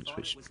sequence,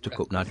 which took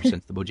up 90%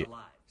 of the budget.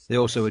 They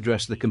also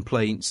addressed the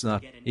complaints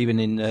that even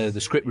in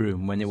the script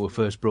room when they were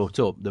first brought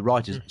up, the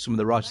writers, some of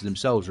the writers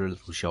themselves were a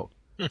little shocked.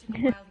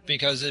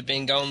 Because it'd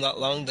been going that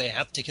long, they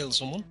had to kill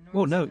someone?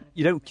 Well, no,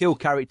 you don't kill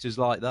characters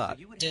like that.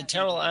 Did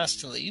Terrell ask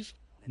to leave?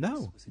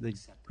 No,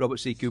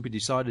 Robert C. Cooper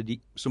decided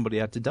somebody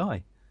had to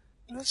die.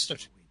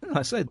 Bastard.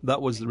 I said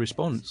that was the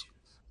response.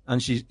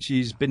 And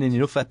she's been in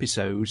enough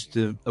episodes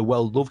to a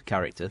well-loved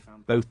character,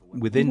 both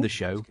within the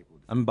show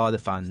and by the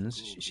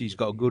fans. She's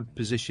got a good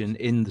position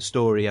in the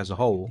story as a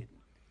whole.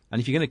 And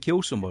if you're going to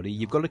kill somebody,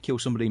 you've got to kill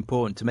somebody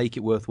important to make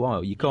it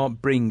worthwhile. You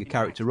can't bring a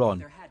character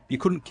on. You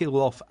couldn't kill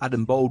off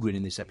Adam Baldwin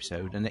in this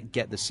episode and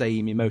get the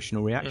same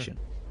emotional reaction.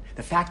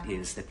 The fact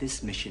is that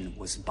this mission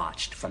was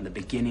botched from the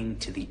beginning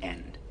to the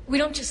end. We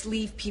don't just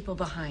leave people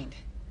behind.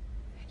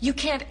 You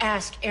can't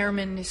ask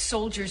airmen,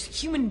 soldiers,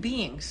 human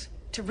beings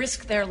to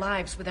risk their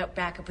lives without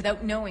backup,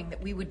 without knowing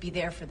that we would be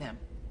there for them.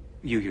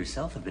 You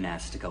yourself have been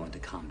asked to go into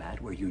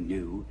combat where you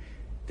knew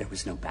there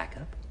was no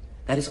backup.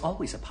 That is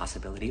always a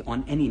possibility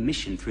on any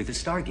mission through the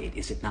Stargate,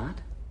 is it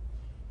not?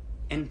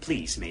 And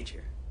please,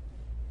 Major,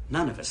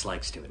 none of us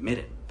likes to admit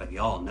it, but we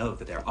all know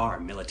that there are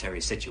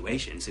military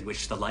situations in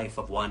which the life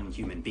of one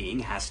human being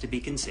has to be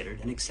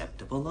considered an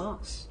acceptable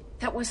loss.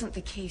 That wasn't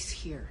the case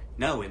here.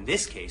 No, in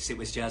this case, it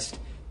was just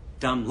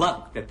dumb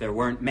luck that there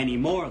weren't many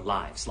more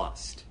lives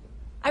lost.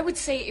 I would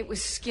say it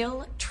was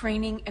skill,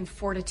 training, and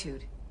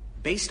fortitude.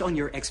 Based on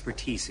your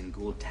expertise in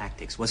Goa'uld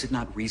tactics, was it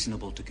not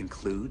reasonable to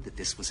conclude that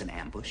this was an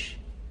ambush?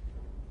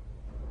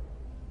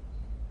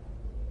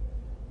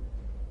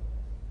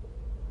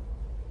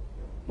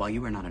 While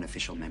you are not an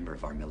official member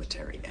of our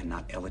military and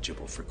not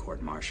eligible for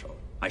court-martial,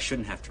 I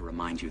shouldn't have to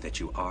remind you that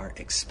you are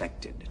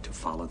expected to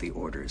follow the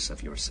orders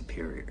of your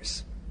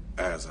superiors.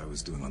 As I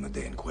was doing on the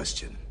day in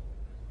question.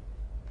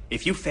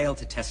 If you fail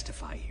to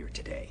testify here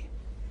today,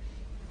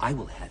 I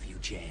will have you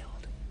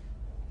jailed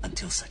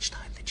until such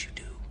time that you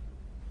do.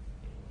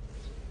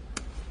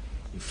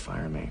 You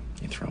fire me,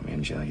 you throw me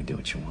in jail, you do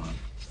what you want.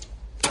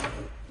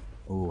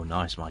 Oh,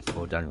 nice, Michael.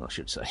 Or Daniel, I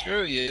should say.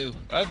 Screw you.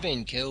 I've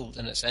been killed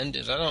and it's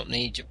ended. I don't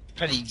need your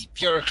petty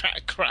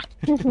bureaucratic crap.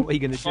 What are you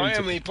going to do?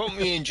 Fire me, put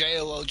me in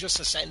jail, I'll just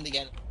ascend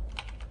again.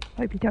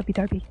 Dopey.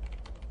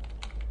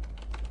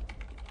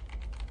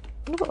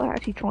 I wonder what they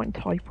actually try and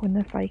type when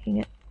they're faking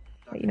it.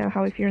 Like, you know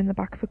how if you're in the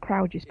back of a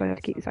crowd, you're supposed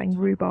to keep saying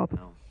rhubarb.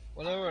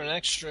 When I were an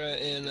extra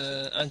in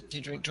an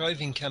anti-drink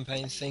driving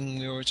campaign thing,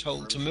 we were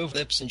told to move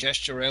lips and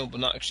gesture around but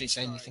not actually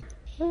say anything.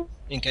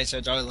 In case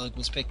our dialogue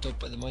was picked up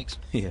by the mics.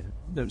 Yeah,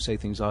 don't say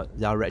things like the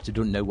director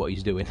doesn't know what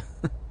he's doing.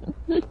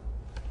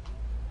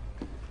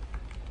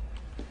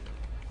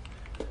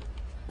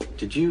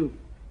 Did you...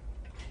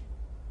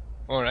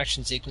 Or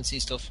action sequencey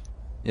stuff.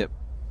 Yep.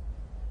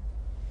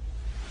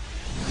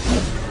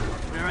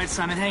 Alright,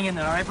 Simon, hang in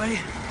there, alright, buddy?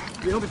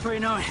 You'll be pretty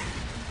knowing.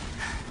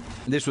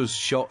 This was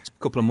shot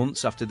a couple of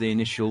months after the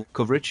initial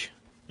coverage.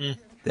 Mm.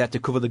 They had to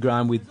cover the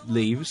ground with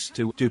leaves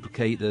to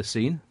duplicate the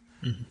scene.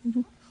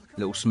 Mm-hmm.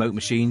 Little smoke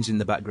machines in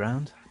the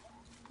background.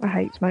 I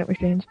hate smoke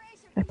machines.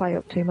 They play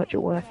up too much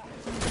at work.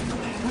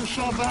 I'm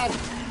so bad.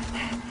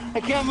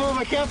 I can't move.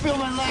 I can't feel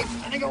my legs.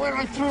 I think it went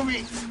right through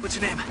me. What's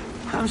your name?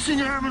 I'm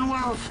Senior Airman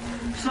Wells.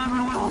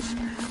 Simon Wells.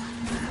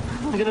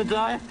 Am I gonna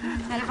die?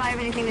 Not if I have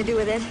anything to do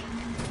with it.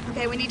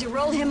 Okay, we need to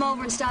roll him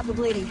over and stop the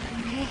bleeding.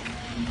 Okay?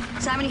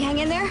 Simon, you hang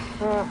in there?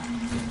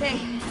 Okay.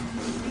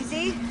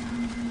 Easy.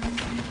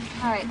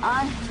 All right,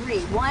 on 3.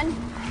 1,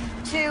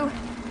 2,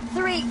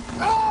 3.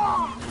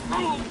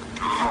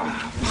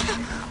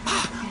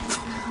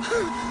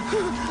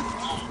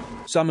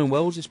 Simon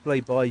Wells is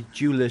played by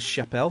Julius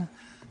Chappelle.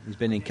 He's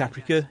been in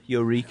Caprica,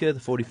 Eureka, the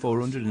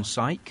 4400 and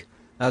Psych.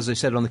 As I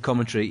said on the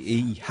commentary,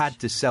 he had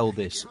to sell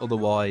this,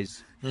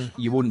 otherwise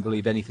you wouldn't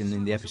believe anything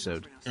in the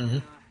episode. Mm-hmm.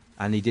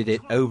 And he did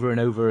it over and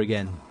over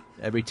again,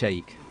 every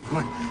take.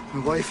 My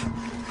wife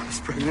is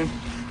pregnant.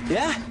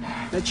 Yeah?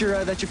 That's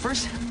your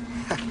first?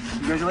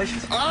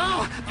 Congratulations.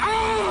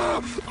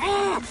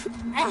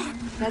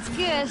 That's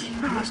good.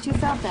 At least you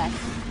felt that.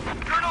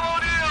 Colonel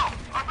O'Neill,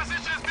 our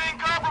position is being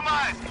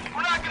compromised.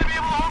 We're not going to be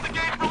able to hold the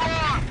gate for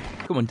long.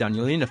 Come on,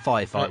 Daniel, in a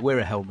firefight, wear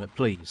a helmet,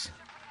 please.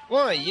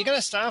 Why? You got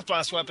a staff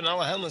blast weapon,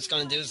 all a helmet's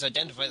going to do is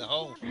identify the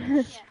hole.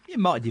 It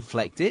might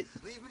deflect it.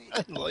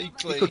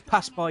 Unlikely. It could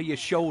pass by your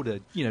shoulder,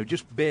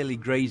 just barely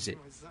graze it.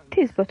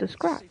 'Tis but a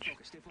scratch.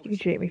 You can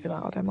shoot me for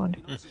that, I don't mind.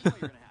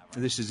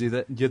 This is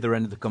the other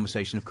end of the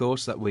conversation, of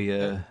course, that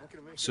we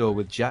saw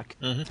with Jack.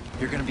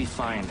 You're going to be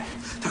fine.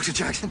 Dr.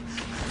 Jackson,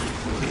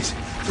 please,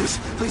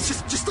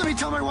 just let me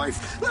tell my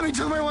wife. Let me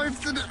tell my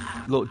wife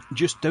that... Look,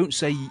 just don't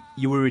say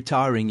you were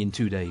retiring in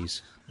 2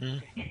 days.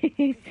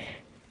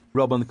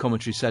 Rob on the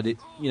commentary said it.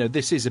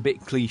 This is a bit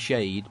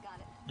cliched,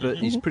 but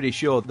he's pretty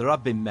sure there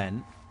have been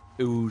men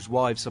whose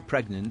wives are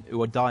pregnant,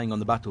 who are dying on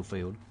the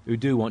battlefield, who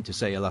do want to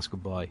say a last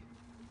goodbye.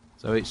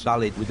 So it's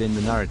valid within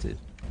the narrative.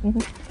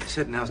 I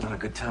said now's not a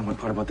good time. What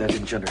part about that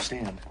didn't you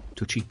understand?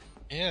 Touchy.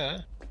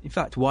 Yeah. In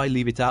fact, why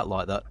leave it out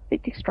like that?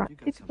 Bit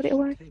distracted, put it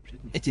away.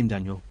 Hit him,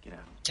 Daniel. Get out.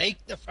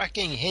 Take the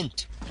fracking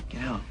hint.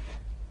 Get out.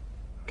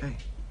 Okay.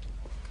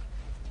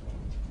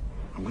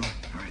 I'm going.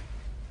 All right.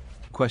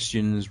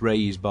 Questions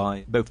raised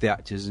by both the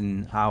actors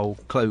and how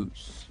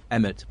close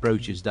Emmett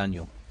approaches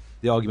Daniel.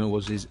 The argument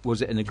was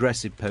it an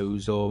aggressive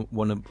pose or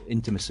one of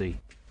intimacy?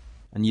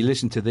 And you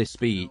listen to this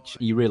speech,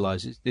 you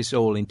realise it's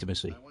all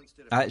intimacy.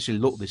 I actually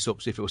looked this up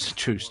to see if it was a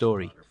true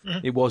story.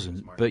 It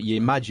wasn't, but you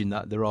imagine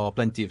that there are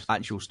plenty of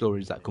actual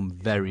stories that come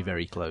very,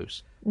 very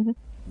close.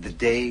 The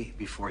day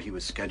before he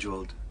was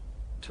scheduled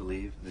to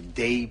leave, the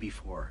day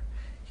before,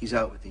 he's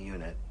out with the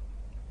unit,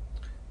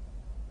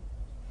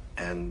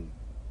 and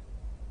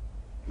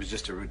it was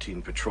just a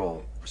routine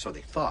patrol, or so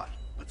they thought.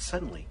 But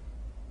suddenly,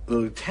 the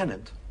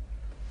lieutenant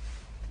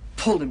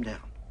pulled him down.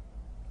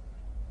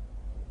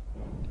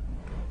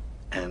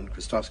 And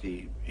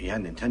Krastovsky, he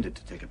hadn't intended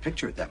to take a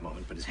picture at that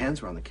moment, but his hands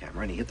were on the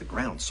camera, and he hit the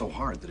ground so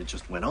hard that it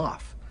just went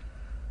off.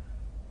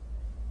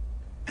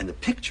 And the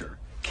picture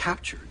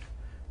captured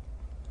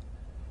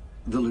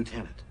the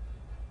lieutenant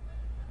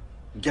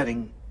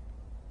getting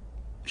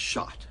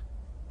shot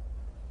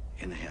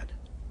in the head.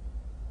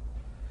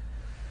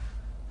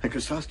 And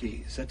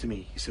Krastovsky said to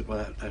me, he said,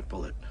 well, that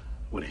bullet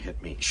would have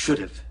hit me, should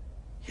have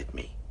hit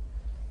me.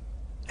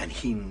 And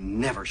he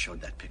never showed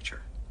that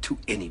picture to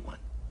anyone.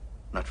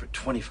 Not for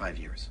 25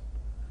 years.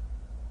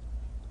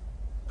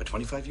 But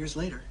 25 years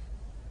later,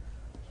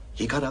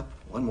 he got up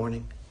one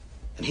morning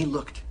and he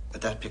looked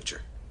at that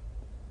picture.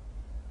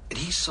 And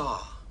he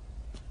saw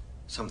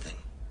something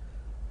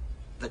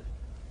that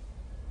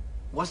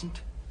wasn't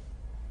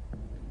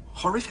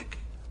horrific.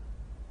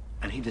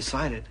 And he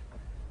decided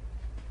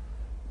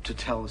to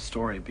tell the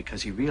story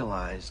because he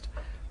realized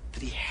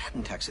that he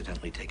hadn't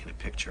accidentally taken a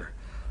picture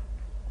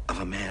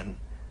of a man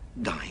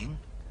dying.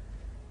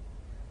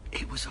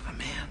 It was of a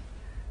man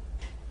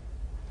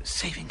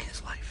saving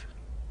his life.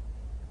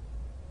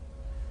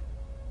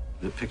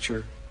 The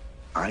picture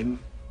I'm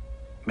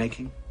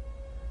making,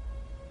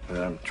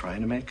 that I'm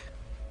trying to make,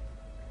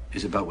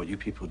 is about what you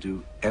people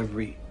do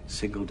every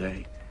single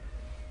day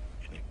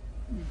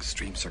in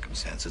extreme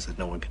circumstances that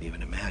no one can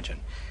even imagine.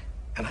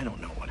 And I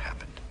don't know what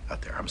happened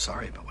out there. I'm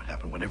sorry about what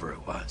happened, whatever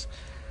it was.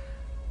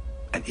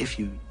 And if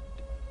you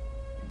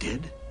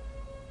did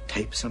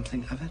tape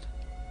something of it,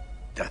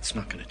 that's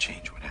not going to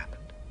change what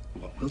happened.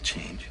 What will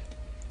change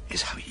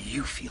is how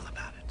you feel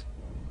about it.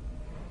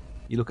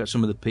 You look at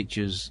some of the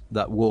pictures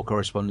that war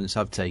correspondents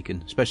have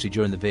taken, especially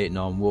during the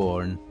Vietnam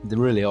War, and they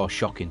really are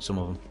shocking, some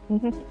of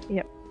them.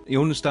 Yep.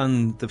 You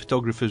understand the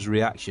photographer's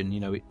reaction,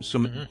 it's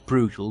something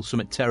brutal,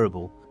 something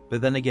terrible,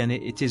 but then again,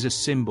 it is a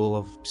symbol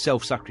of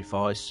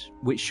self-sacrifice,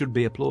 which should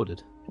be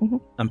applauded.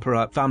 And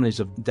perhaps families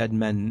of dead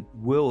men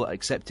will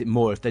accept it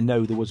more if they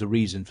know there was a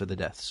reason for the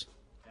deaths.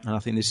 And I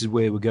think this is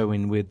where we're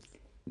going with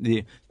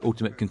the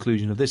ultimate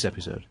conclusion of this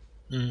episode.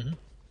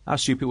 How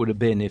stupid it would have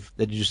been if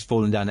they'd just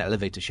fallen down an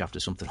elevator shaft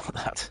or something like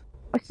that.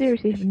 I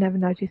seriously have never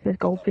noticed there's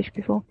goldfish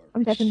before.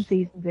 I'm 7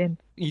 seasons in.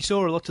 You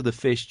saw a lot of the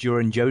fish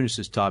during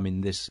Jonas's time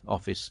in this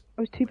office.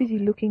 I was too busy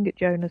looking at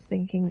Jonas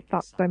thinking,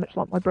 that's so much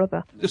like my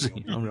brother. Does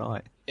he? All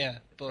right. Yeah,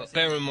 but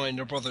bear in mind,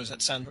 our brother's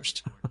at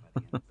Sandhurst.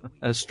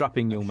 A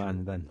strapping young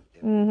man, then.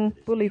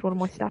 Bullied one of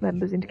my staff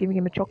members into giving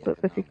him a chocolate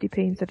for 50p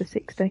instead of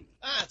 60.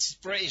 That's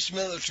British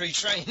military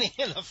training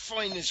in the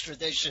finest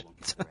tradition.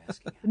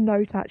 The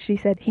note actually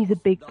said, he's a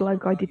big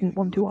bloke, I didn't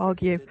want to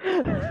argue.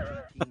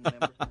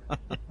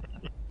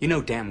 You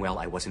know damn well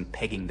I wasn't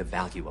pegging the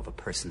value of a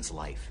person's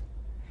life.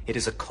 It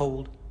is a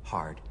cold,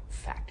 hard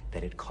fact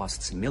that it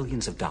costs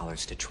millions of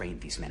dollars to train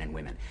these men and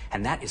women,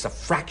 and that is a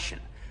fraction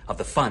of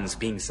the funds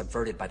being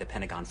subverted by the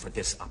Pentagon for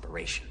this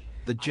operation.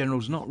 The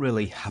General's not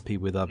really happy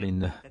with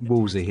having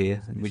Woolsey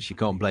here, which you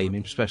can't blame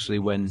him, especially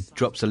when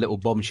drops a little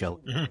bombshell.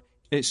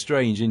 It's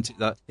strange, isn't it,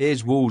 that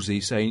here's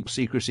Woolsey saying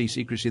secrecy,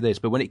 secrecy this,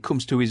 but when it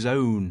comes to his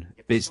own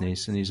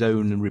business and his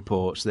own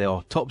reports, they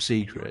are top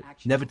secret,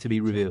 never to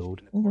be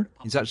revealed.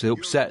 He's actually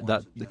upset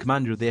that the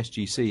commander of the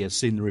SGC has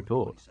seen the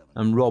report.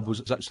 And Rob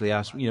was actually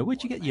asked,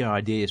 where'd you get your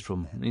ideas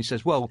from? And he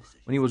says, well,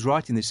 when he was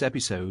writing this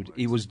episode,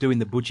 he was doing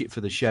the budget for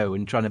the show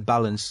and trying to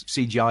balance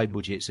CGI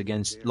budgets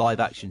against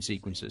live action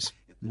sequences.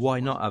 Why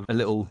not have a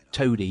little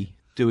toady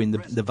doing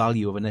the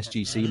value of an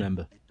SGC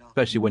member?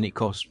 Especially when it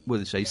costs,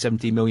 say,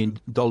 $17 million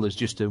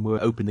just to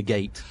open the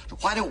gate. So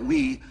why don't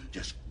we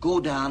just go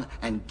down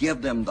and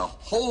give them the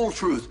whole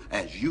truth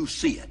as you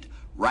see it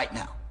right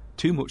now?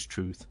 Too much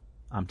truth.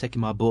 I'm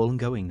taking my ball and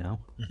going now.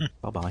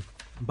 Bye-bye.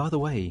 And by the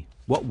way,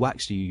 what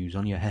wax do you use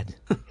on your head?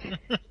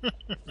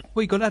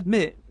 Well, you got to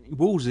admit,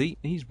 Woolsey,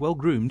 he's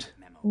well-groomed.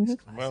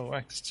 Well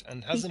waxed,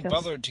 and hasn't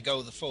bothered to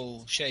go the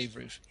full shave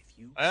route.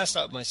 I asked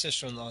that of my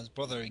sister-in-law's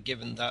brother,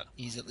 given that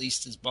he's at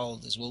least as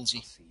bald as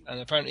Woolsey, and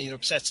apparently it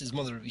upsets his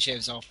mother if he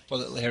shaves off what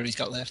little hair he's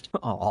got left.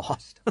 Aww.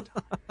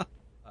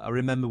 I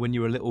remember when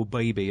you were a little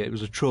baby, it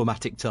was a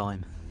traumatic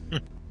time.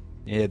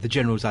 Yeah, the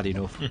General's had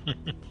enough.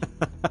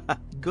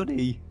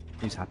 Goody.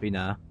 He's happy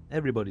now.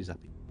 Everybody's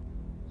happy.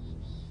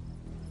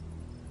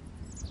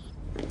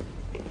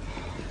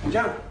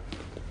 John!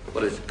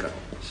 What is it, Cut?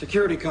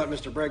 Security caught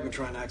Mr. Bregman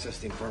trying to access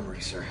the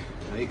infirmary, sir.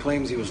 Now, he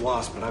claims he was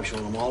lost, but I've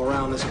shown him all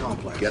around this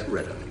complex. Get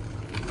rid of him.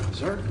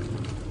 Sir?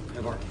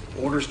 Have our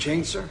orders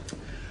changed, sir?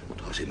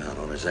 Toss him out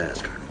on his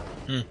ass,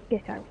 Colonel.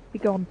 Get out. Be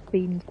gone,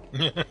 Beans.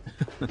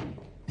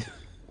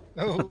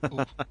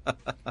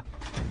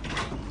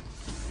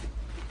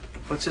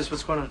 What's this?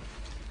 What's going on?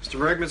 Mr.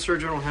 Bregman, Sir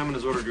General Hammond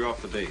has ordered you off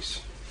the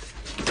base.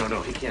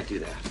 No, he can't do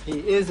that. He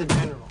is a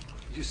general.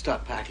 You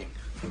stop packing.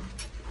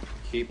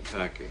 Keep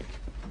packing.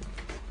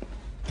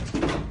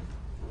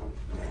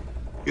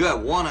 You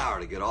have 1 hour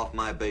to get off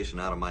my base and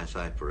out of my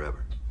sight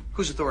forever.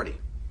 Whose authority?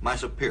 My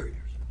superiors.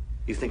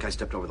 You think I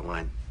stepped over the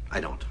line?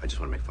 I don't. I just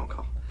want to make a phone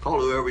call.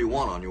 Call whoever you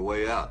want on your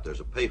way out. There's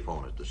a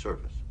payphone at the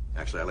surface.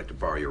 Actually, I'd like to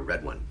borrow your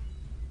red one.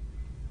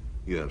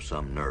 You have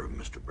some nerve,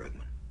 Mr.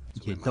 Bregman.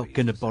 You're not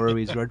going to borrow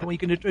his red. What are you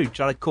going to do?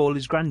 Try to call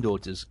his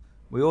granddaughters?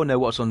 We all know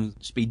what's on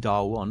speed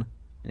dial 1.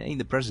 It ain't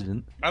the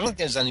president. I don't think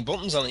there's any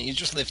buttons on it. You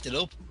just lift it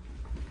up.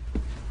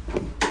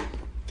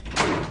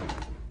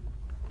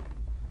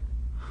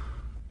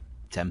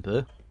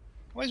 Temper.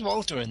 Why's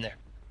Walter in there?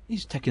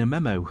 He's taking a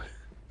memo.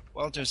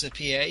 Walter's a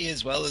PA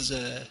as well as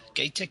a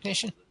gate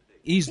technician?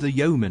 He's the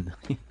yeoman,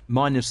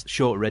 minus the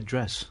short red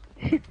dress.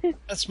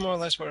 That's more or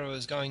less where I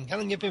was going.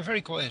 Helen, you've been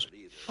very quiet.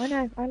 I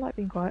know, I like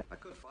being quiet.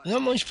 There's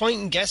not much point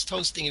in guest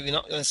hosting if you're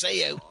not going to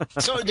say out.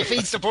 It sort of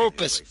defeats the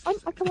purpose. I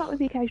come up with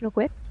the occasional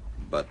quip.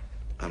 But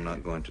I'm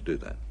not going to do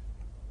that.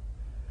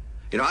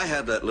 I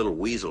had that little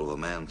weasel of a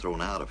man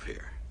thrown out of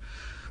here.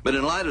 But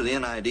in light of the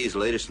NID's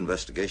latest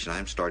investigation,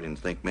 I'm starting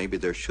to think maybe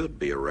there should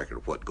be a record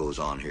of what goes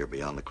on here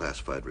beyond the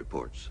classified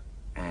reports.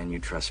 And you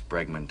trust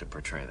Bregman to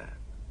portray that?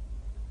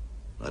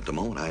 At the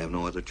moment, I have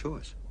no other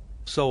choice.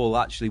 Saul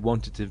actually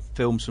wanted to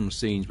film some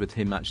scenes with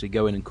him actually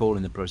going and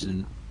calling the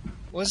president.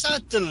 Was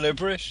that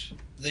deliberate,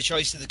 the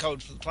choice of the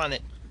code for the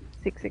planet?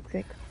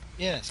 666.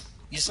 Yes.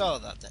 You saw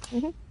that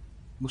then?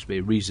 Must be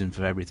a reason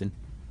for everything.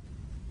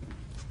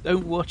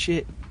 Don't watch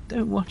it.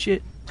 Don't watch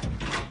it.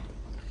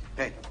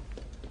 Hey.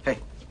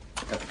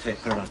 Got the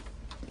tape. Put it on.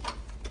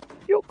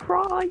 You'll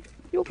cry.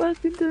 You'll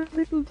burst into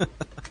little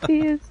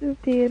tears of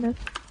tearness.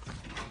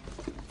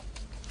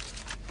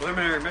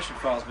 Preliminary mission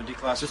file's been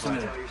declassified. Just a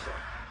minute.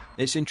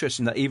 It's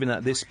interesting that even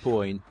at this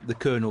point, the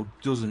Colonel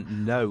doesn't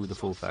know the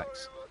full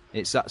facts.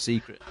 It's that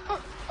secret. I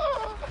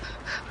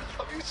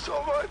love you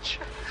so much.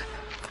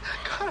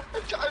 God,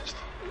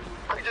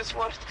 I just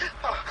want...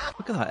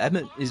 Look at that.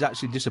 Emmett is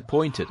actually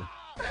disappointed.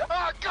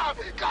 Oh, God,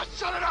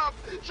 shut it up!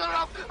 Shut it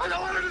up! I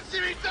don't want her to see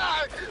me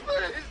die!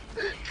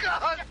 Please!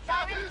 God!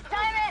 Simon!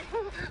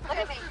 Look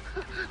at me.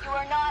 You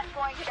are not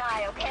going to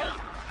die, okay?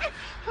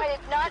 I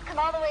did not come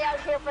all the way out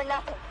here for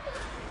nothing.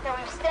 So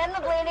we've stemmed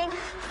the bleeding.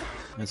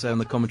 And so on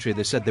the commentary,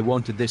 they said they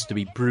wanted this to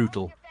be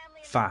brutal,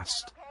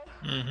 fast.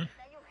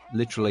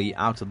 Literally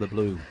out of the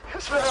blue.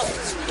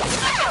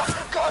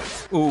 God!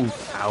 Ooh,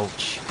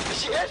 ouch.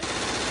 Shit!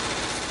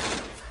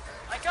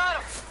 I got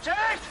him!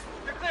 Jack!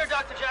 You're clear,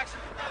 Dr. Jackson.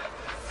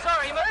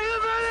 Sorry,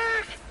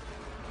 medic!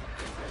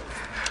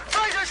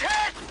 Fraser's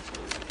hit!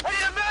 I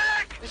need a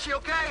medic! Is she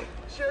okay?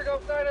 Sure, go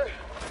find her.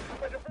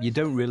 You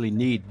don't really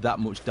need that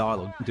much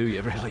dialogue, do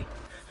you, really?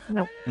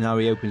 No. Now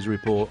he opens the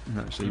report and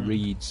actually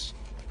reads.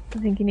 I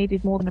think he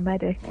needed more than a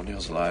medic.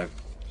 O'Neill's alive.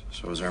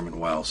 So is Erman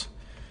Wells.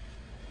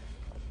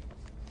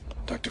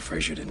 Dr.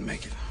 Fraser didn't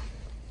make it.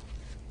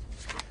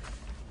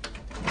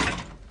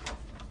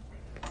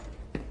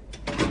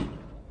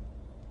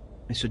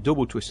 It's a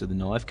double twist of the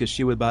knife because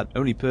she was about the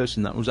only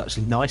person that was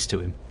actually nice to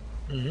him.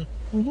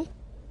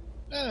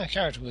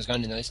 Character was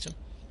kind of nice to him.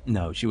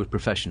 No, she was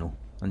professional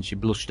and she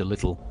blushed a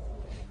little.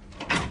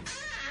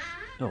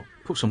 Oh,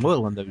 put some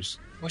oil on those.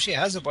 Well, she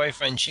has a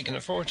boyfriend. She can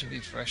afford to be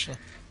professional.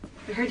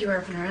 I heard you were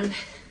up and around.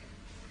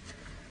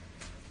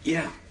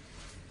 Yeah.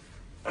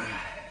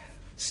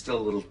 Still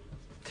a little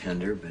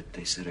tender, but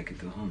they said I could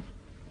go home.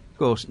 Of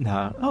course,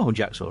 no. Oh,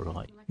 Jack's all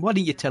right. Why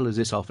didn't you tell us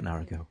this half an hour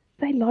ago?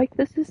 They like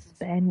the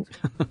suspense.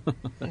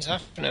 It's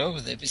half an hour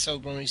with the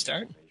episode when we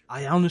start.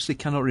 I honestly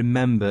cannot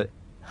remember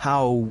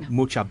how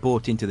much I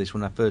bought into this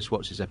when I first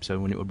watched this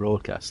episode when it was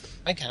broadcast.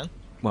 I can.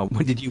 Well,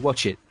 when did you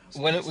watch it?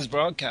 When it was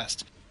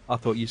broadcast. I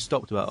thought you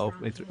stopped about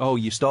halfway through. Oh,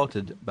 you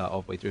started about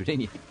halfway through,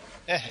 didn't you?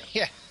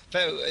 Yeah,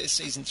 about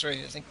season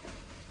 3, I think.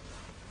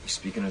 You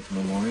speaking at the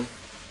memorial?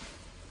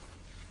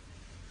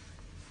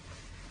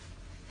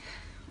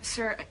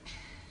 Sir,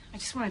 I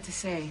just wanted to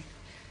say,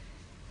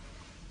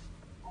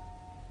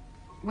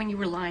 when you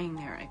were lying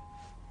there,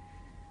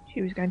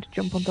 She was going to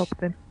jump on top of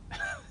him.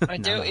 I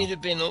doubt he'd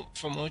have been up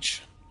for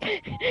much.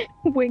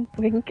 Wink,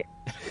 wink.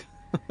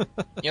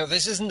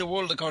 This isn't the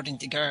world according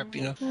to Garp,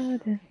 Oh,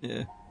 dear.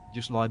 Yeah.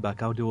 Just lie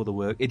back, I'll do all the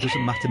work. It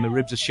doesn't matter, my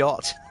ribs are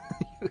shot.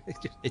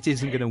 It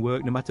isn't going to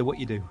work no matter what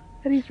you do.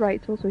 And he's right,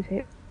 it's also his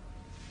hip.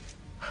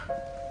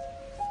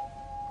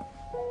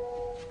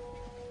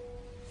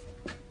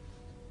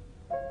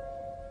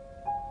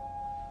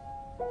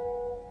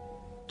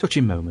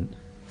 Touching moment.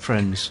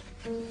 Friends.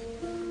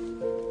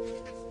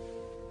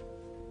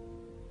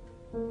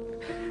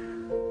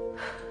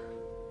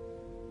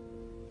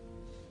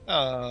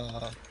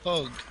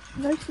 Hug.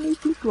 No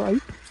sneaky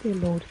grope, dear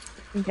lord.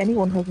 I think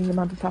anyone hugging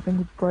Amanda's having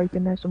a grope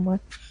in there somewhere.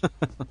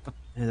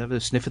 Yeah, have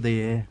a sniff of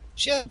the air.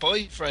 She had a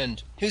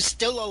boyfriend who's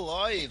still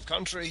alive,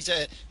 contrary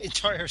to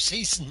entire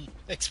season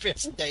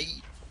expiration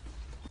date.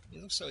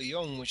 He looks so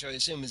young, which I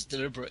assume is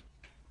deliberate.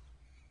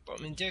 But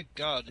I mean, dear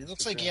God, it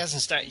looks like he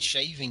hasn't started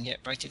shaving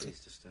yet, practically.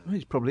 Well,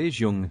 he probably is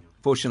young.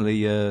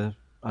 Fortunately,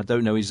 I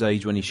don't know his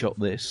age when he shot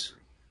this.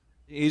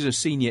 He's a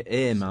senior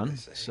airman,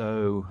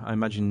 so I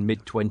imagine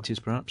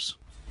mid-20s perhaps.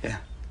 Yeah.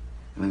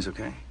 Everything's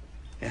okay?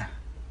 Yeah.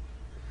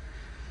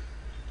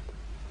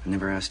 I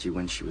never asked you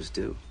when she was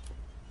due.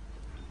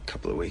 A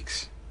couple of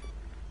weeks.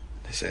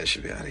 They say I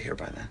should be out of here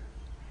by then.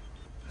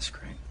 That's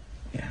great.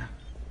 Yeah.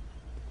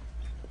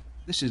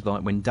 This is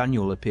like when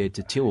Daniel appeared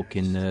to Teal'c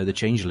in The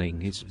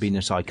Changeling. He's been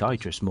a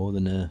psychiatrist more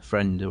than a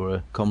friend or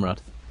a comrade.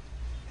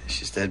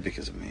 She's dead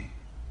because of me.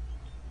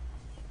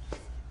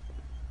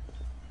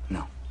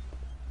 No.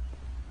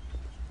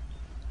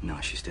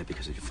 No, she's dead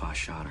because Jaffa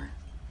shot her.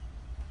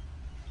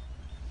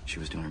 She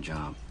was doing her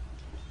job.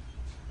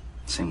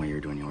 Same way you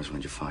were doing yours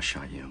when Jaffa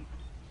shot you.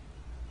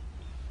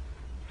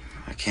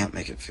 I can't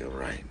make it feel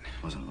right.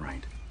 It wasn't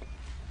right.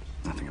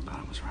 Nothing about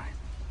it was right.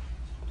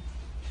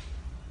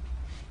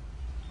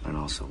 But it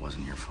also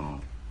wasn't your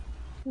fault.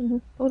 Mm-hmm.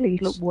 Well,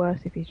 he'd look worse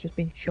if he's just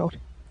been shot.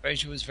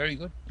 Fraser was very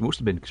good. It must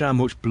have been, because how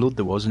much blood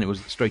there was, and it was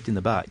straight in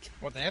the back.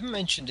 What they haven't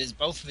mentioned is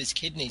both of his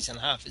kidneys and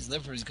half his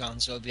liver is gone,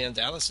 so he'll be on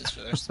dialysis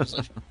for the rest of his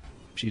life.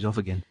 She's off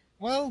again.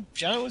 Well,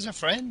 Janet was a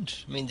friend.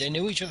 I mean, they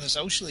knew each other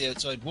socially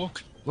outside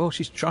work. Well,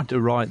 she's trying to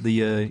write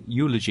the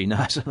eulogy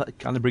now, so that's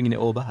kind of bringing it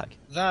all back.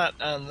 That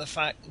and the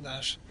fact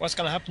that what's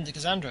going to happen to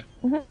Cassandra?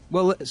 Mm-hmm.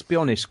 Well, let's be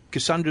honest.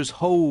 Cassandra's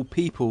whole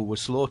people were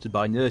slaughtered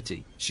by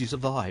Nerty. She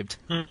survived.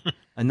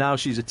 And now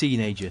she's a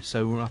teenager,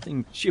 so I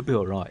think she'll be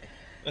all right.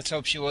 Let's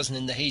hope she wasn't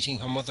in the hating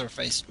her mother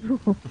phase.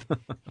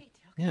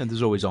 Yeah,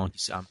 there's always Auntie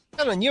Sam.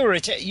 Ellen, you were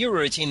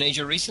a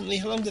teenager recently.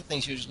 How long did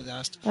things usually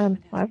last? I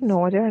have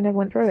no idea. I never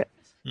went through it.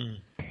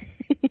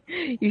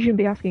 You shouldn't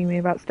be asking me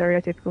about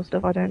stereotypical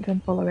stuff. I don't tend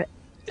to follow it.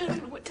 I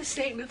don't know what to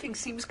say. Nothing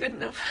seems good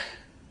enough.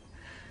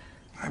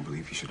 I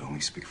believe you should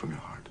only speak from your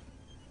heart.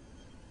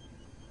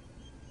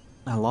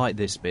 I like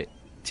this bit.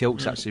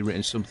 Teal'c's actually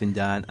written something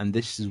down, and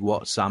this is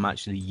what Sam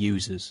actually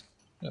uses.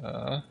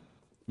 Yeah,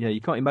 you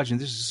can't imagine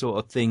this is the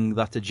sort of thing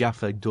that a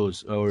Jaffa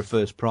does, or a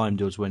First Prime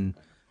does when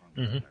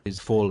he's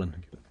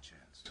fallen.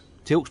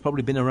 Teal'c's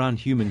probably been around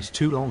humans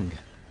too long.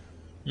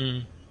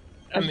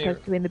 A mere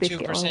to in the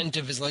biscuit 2%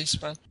 of his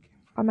lifespan.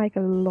 I make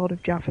a lot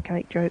of Jaffa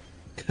cake jokes.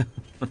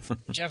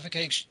 Jaffa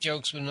cake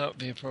jokes would not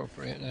be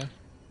appropriate now.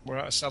 We're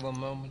at a solemn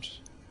moment.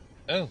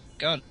 Oh,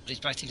 God, he's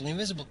practically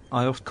invisible.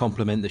 I often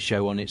compliment the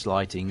show on its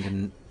lighting,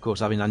 and of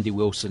course having Andy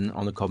Wilson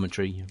on the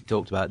commentary,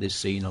 talked about this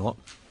scene a lot.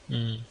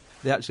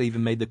 They actually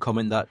even made the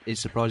comment that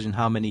it's surprising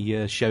how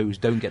many shows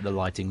don't get the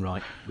lighting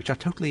right, which I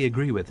totally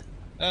agree with.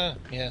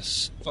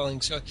 Yes, Falling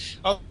Sky.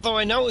 Although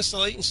I noticed the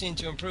lighting seemed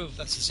to improve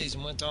as the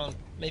season went on.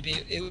 Maybe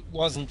it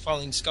wasn't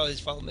Falling Sky's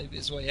fault, maybe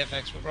it's the way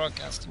FX were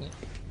broadcasting it.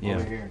 Yeah.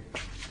 Over here.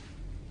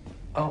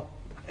 Oh,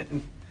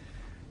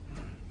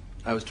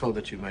 I was told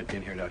that you might be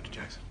in here, Dr.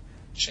 Jackson.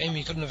 Shame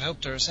you couldn't have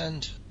helped her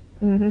ascend.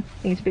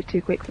 He's a bit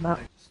too quick for that.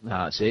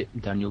 That's it.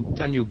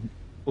 Daniel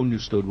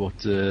understood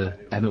what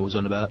Emma was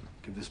on about.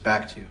 Give this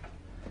back to you.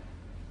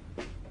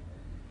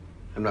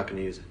 I'm not going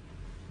to use it.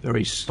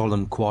 Very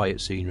solemn,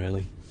 quiet scene,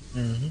 really.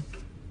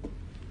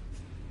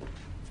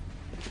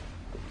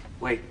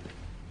 Wait.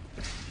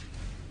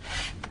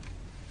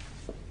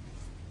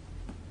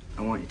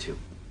 I want you to.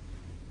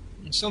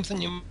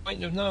 Something you might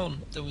have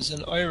known. There was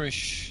an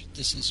Irish...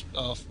 This is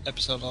off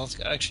episode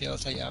altogether. Actually, I'll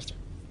tell you after.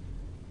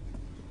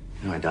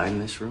 You know, I died in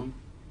this room.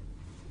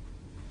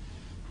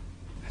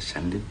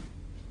 Ascended.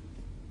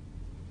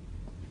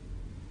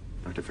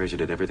 Dr. Fraser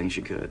did everything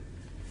she could.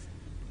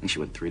 I think she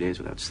went 3 days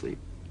without sleep.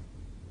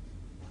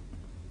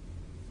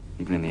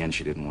 Even in the end,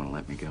 she didn't want to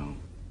let me go.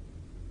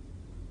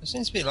 There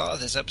seems to be a lot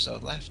of this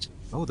episode left.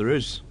 Oh, there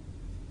is.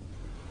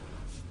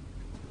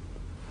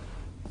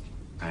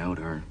 I owed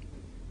her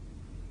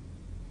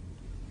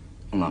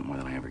a lot more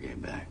than I ever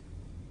gave back.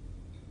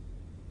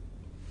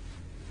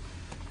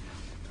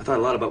 I thought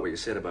a lot about what you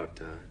said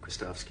about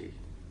Kristofsky.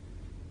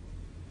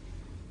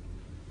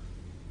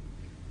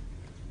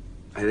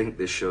 I think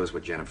this shows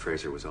what Janet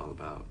Fraser was all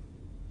about.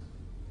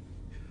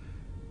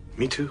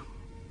 Me too.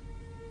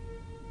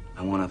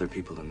 I want other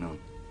people to know.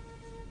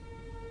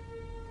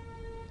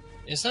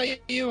 Is that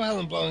you,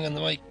 Alan, blowing on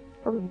the mic?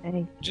 Probably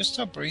me. Just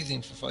stop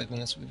breathing for 5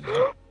 minutes. We'll be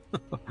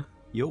fine.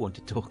 You'll want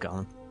to talk,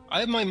 Alan. I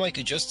have my mic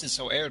adjusted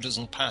so air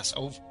doesn't pass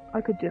over.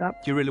 I could do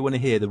that. Do you really want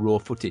to hear the raw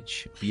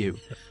footage of you?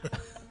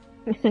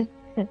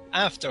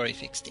 After I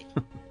fixed it.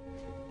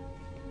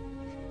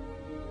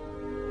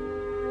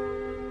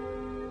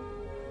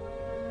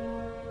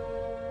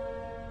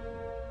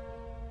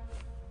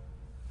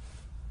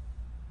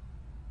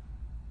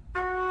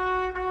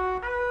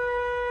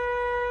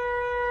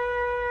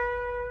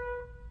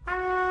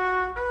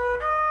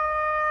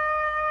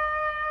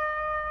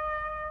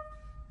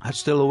 I'd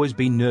still always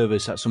be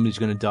nervous that somebody's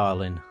going to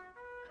dial in.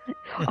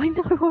 I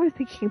know, I was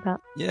thinking that.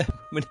 Yeah,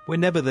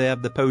 whenever they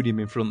have the podium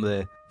in front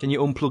there, can you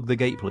unplug the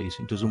gate, please?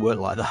 It doesn't work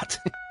like that.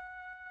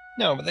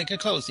 No, but they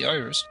could close the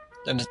iris.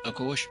 Then there's no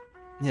caution.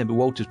 Yeah, but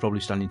Walter's probably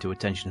standing to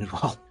attention as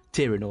well,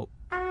 tearing up.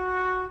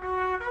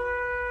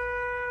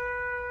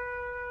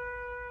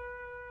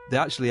 They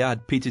actually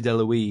had Peter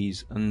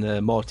DeLuise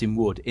and Martin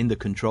Wood in the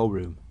control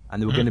room, and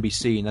they were going to be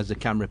seen as the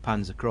camera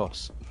pans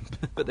across,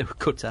 but they were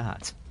cut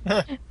out.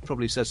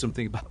 Probably says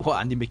something about what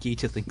Andy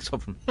Mikita thinks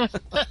of them.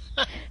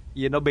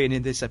 You're not being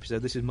in this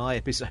episode, this is my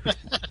episode.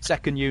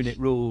 Second unit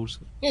rules.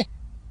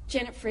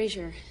 Janet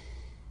Fraser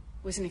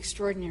was an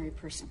extraordinary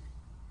person.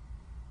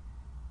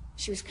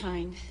 She was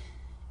kind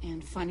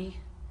and funny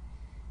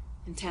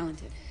and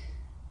talented.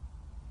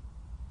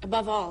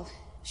 Above all,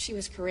 she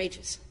was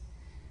courageous.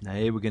 Now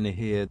here we're going to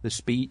hear the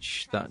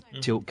speech that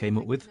Tilt came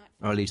up with,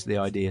 or at least the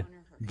idea.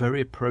 Very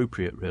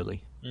appropriate,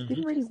 really. It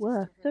didn't really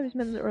work. Those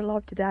men that are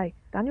alive today.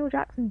 Daniel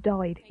Jackson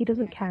died. He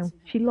doesn't count.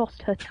 She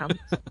lost her chance.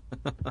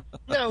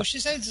 No, she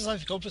saved his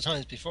life a couple of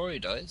times before he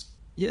dies.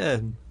 Yeah.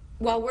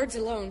 While words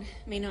alone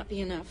may not be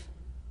enough,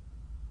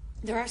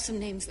 there are some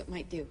names that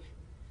might do.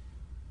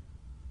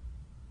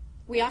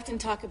 We often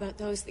talk about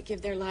those that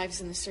give their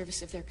lives in the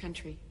service of their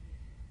country.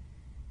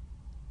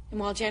 And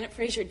while Janet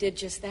Fraser did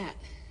just that,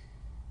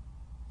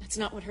 that's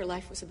not what her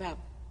life was about.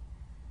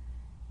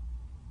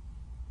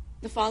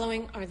 The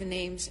following are the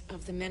names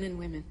of the men and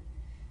women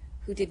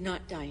who did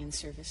not die in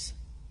service,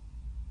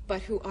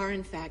 but who are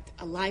in fact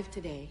alive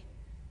today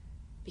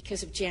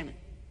because of Janet.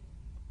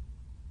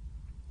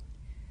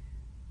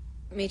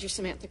 Major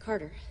Samantha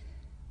Carter,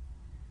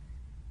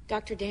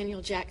 Dr.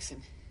 Daniel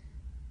Jackson,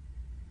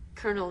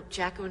 Colonel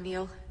Jack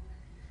O'Neill,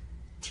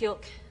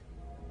 Teal'c,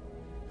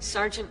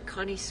 Sergeant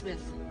Connie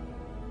Smith,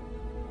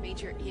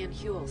 Major Ian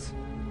Hewells,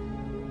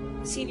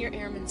 Senior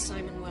Airman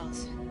Simon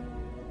Wells.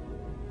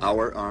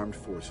 Our armed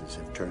forces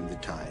have turned the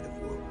tide of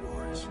world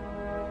wars.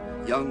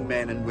 Young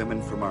men and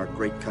women from our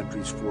great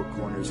country's four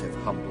corners have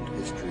humbled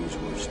history's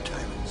worst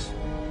tyrants.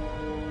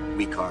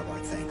 We carve our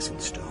thanks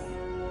in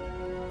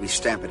stone. We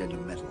stamp it into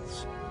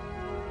metals.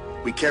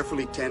 We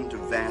carefully tend to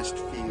vast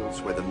fields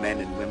where the men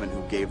and women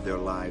who gave their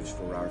lives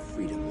for our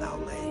freedom now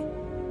lay.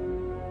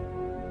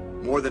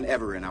 More than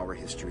ever in our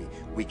history,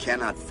 we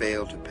cannot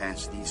fail to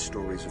pass these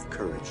stories of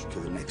courage to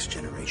the next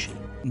generation.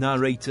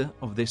 Narrator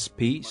of this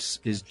piece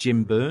is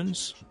Jim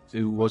Burns,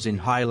 who was in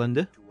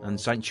Highlander and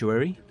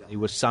Sanctuary. He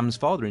was Sam's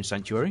father in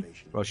Sanctuary,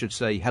 or I should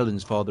say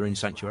Helen's father in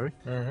Sanctuary.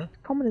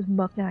 Common as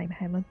mug name,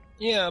 Helen.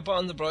 Yeah, but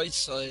on the bright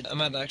side,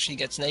 Amanda actually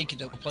gets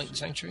naked at a point in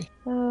Sanctuary.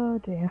 Oh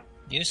dear.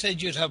 You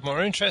said you'd have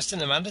more interest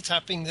in Amanda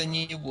Tapping than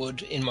you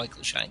would in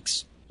Michael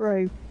Shanks.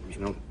 True. You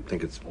don't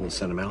think it's a little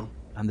sentimental?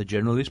 And the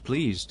General is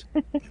pleased.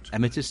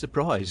 Emmett is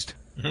surprised.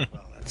 Well,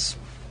 that's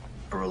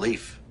a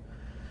relief.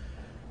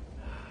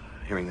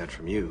 Hearing that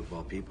from you, of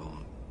all people.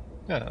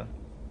 Yeah.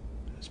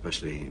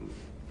 Especially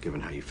given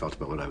how you felt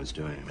about what I was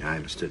doing. I mean, I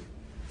understood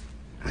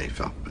how you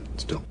felt, but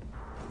still.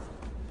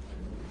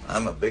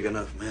 I'm a big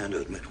enough man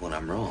to admit when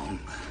I'm wrong.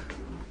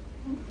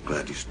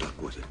 Glad you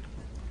stuck with it.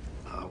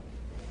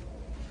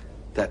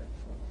 That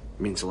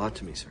means a lot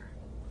to me, sir.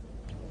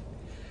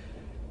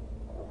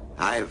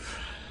 I've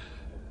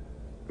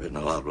written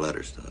a lot of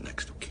letters to the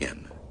next of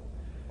kin.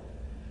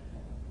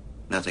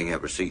 Nothing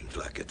ever seems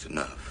like it's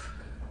enough.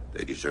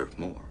 They deserve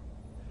more.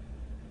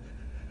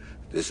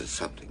 This is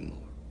something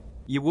more.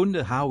 You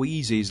wonder how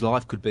easy his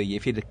life could be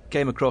if he'd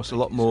came across a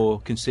lot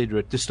more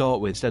considerate to start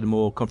with instead of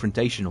more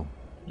confrontational.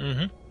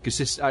 Because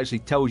this actually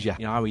tells you,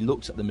 how he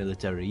looks at the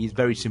military. He's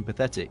very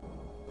sympathetic.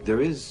 There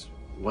is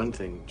one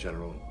thing,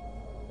 General,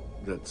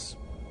 that's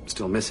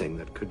still missing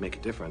that could make a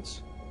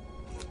difference.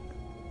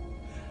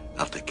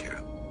 I'll take care of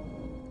it.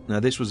 Now,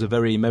 this was a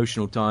very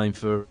emotional time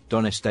for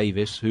Don S.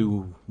 Davis,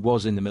 who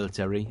was in the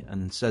military,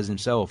 and says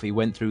himself he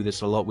went through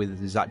this a lot with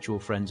his actual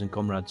friends and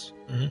comrades.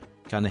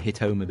 Kind of hit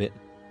home a bit.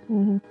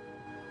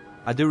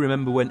 I do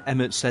remember when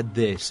Emmett said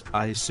this,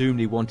 I assumed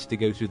he wanted to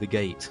go through the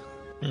gate.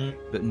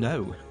 But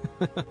no.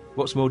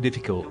 What's more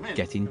difficult?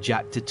 Getting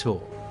Jack to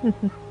talk.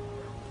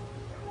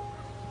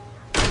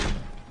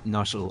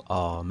 Nice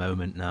little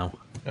moment now.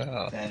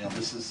 Daniel,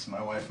 this is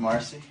my wife,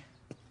 Marcy.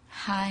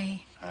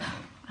 Hi.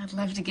 I'd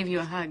love to give you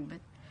a hug, but...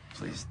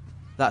 Please.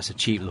 That's a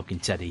cheap-looking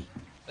teddy.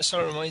 It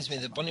sort of reminds me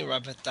of the bunny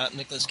rabbit that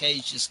Nicolas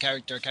Cage's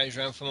character carries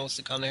around for most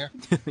of Con Air.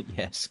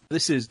 Yes.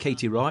 This is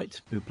Katie Wright,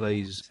 who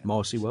plays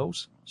Marcy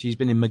Wells. She's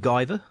been in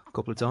MacGyver a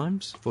couple of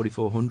times,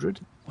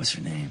 4400. What's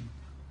her name?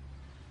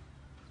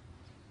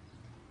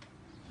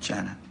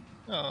 Janet.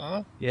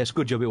 Aww. Yes,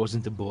 good job it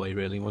wasn't a boy,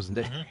 really, wasn't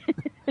it?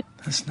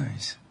 That's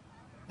nice.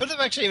 Would have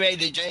actually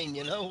made it Jane,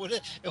 you know?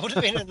 It would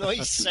have been a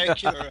nice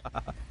circular...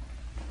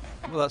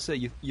 Well, that's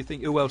it. You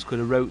think who else could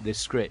have wrote this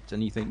script?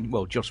 And you think,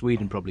 well, Joss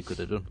Whedon probably could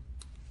have done.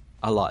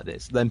 I like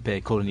this. Them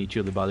pair calling each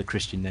other by the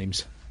Christian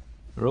names.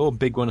 We're all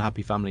big one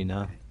happy family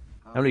now.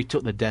 Only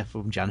took the death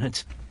from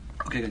Janet.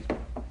 Okay, good.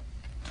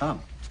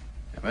 Tom.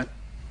 Emmett.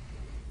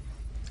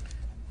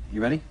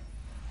 You ready?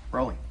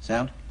 Rolling.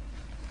 Sound?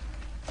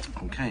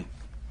 Okay.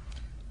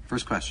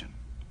 First question.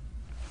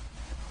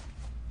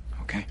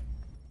 Okay.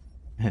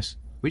 Yes.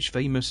 Which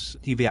famous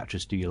TV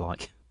actress do you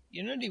like?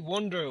 You really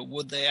wonder,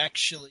 would they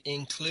actually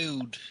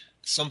include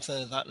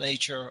something of that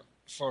nature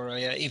for,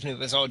 even if it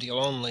was audio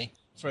only,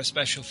 for a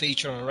special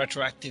feature on a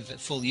retroactive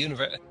full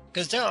universe?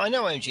 Because I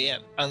know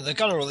MGM, and they're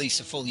going to release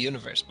a full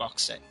universe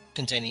box set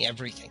containing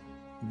everything.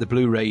 The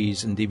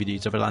Blu-rays and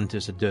DVDs of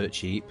Atlantis are dirt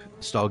cheap.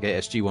 Stargate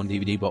SG-1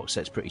 DVD box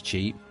set's pretty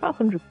cheap. About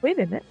 100 quid,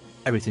 isn't it?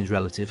 Everything's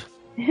relative.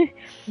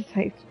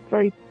 It's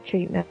very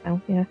cheap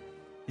now, yeah.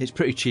 It's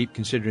pretty cheap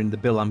considering the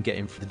bill I'm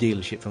getting for the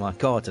dealership for my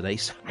car today,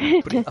 so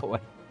put it that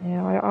way.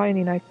 Yeah, I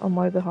only know on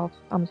my other half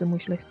Amazon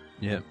wishlist.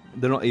 Yeah,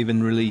 they're not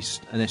even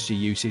released an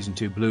SGU Season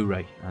 2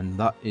 Blu-ray, and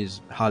that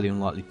is highly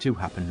unlikely to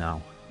happen now.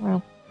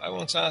 Wow. I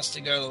once asked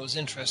a girl I was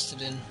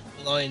interested in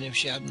lying if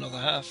she had another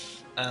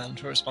half, and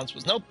her response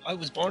was, nope, I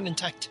was born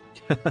intact.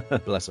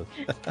 Bless her.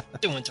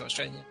 Didn't went to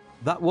Australia.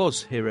 That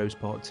was Heroes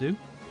Part 2.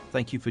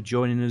 Thank you for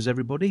joining us,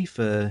 everybody,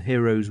 for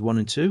Heroes 1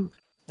 and 2.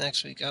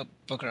 Next week, oh,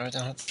 bugger, I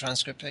don't have the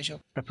transcript page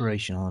up.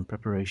 Preparation, Alan,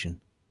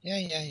 preparation. Yeah.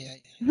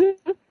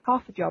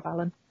 Half a job,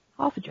 Alan.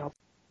 Half a job.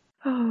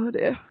 Oh,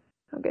 dear.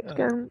 I'll get to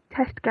go and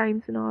test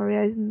game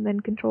scenarios and then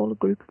control a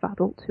group of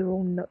adults who are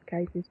all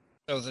nutcases.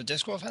 Oh, the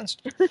Discworld fans?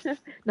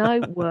 No,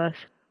 worse.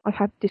 I've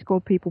had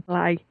Discord people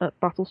play at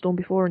Battlestorm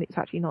before and it's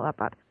actually not that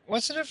bad.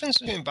 What's the difference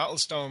between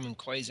Battlestorm and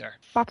Quasar?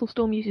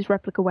 Battlestorm uses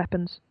replica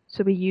weapons,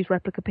 so we use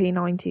replica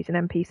P90s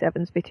and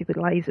MP7s fitted with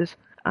lasers,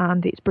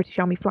 and it's British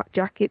Army flak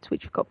jackets,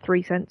 which have got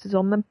 3 sensors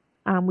on them,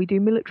 and we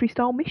do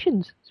military-style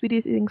missions, so we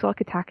do things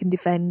like attack and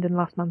defend and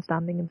last man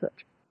standing and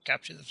such.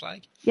 Capture the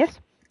flag? Yes.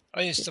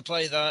 I used to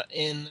play that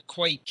in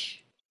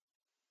Quake.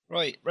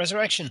 Right,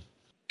 Resurrection.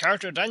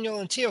 Carter, Daniel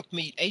and Teok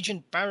meet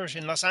Agent Barrett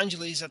in Los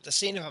Angeles at the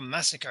scene of a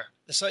massacre.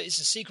 The site is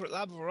a secret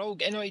lab of a rogue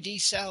NID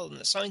cell, and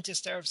the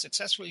scientists there have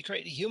successfully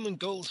created a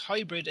human-gold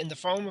hybrid in the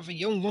form of a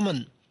young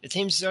woman. The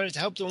team decided to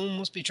help the woman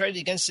must be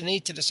traded against the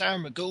need to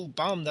disarm a gold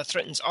bomb that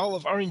threatens all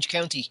of Orange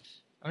County.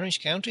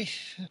 Orange County?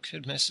 I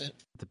could miss it.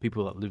 The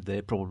people that live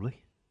there, probably.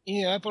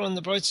 Yeah, but on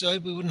the bright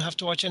side, we wouldn't have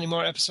to watch any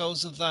more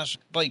episodes of that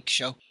bike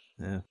show.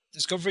 Yeah.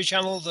 Discovery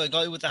Channel, the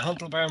guy with the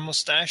handlebar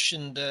moustache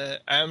and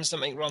arms that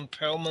make Ron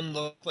Perlman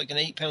look like an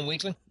 8-pound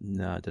weakling.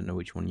 No, I don't know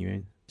which one you're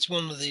in. It's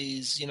one of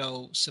these,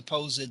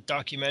 supposed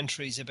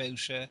documentaries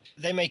about...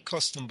 they make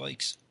custom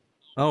bikes.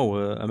 Oh,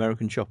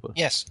 American Chopper?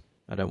 Yes.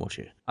 I don't watch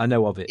it. I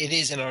know of it. It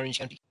is in Orange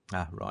County.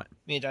 Ah, right.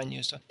 Me and Dan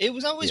used to. It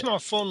was always more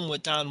fun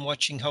with Dan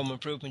watching home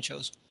improvement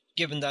shows.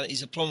 Given that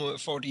he's a plumber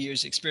with 40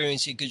 years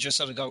experience, he could just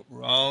sort of go,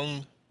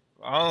 wrong,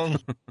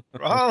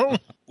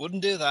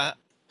 wouldn't do that.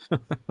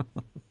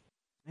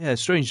 Yeah,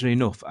 strangely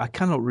enough, I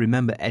cannot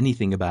remember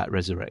anything about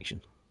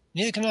Resurrection.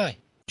 Neither can I.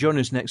 Join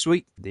us next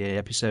week, the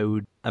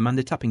episode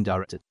Amanda Tapping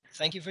directed.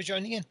 Thank you for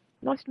joining in.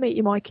 Nice to meet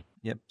you, Mike.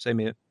 Yep, same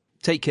here.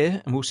 Take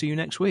care, and we'll see you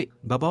next week.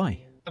 Bye-bye.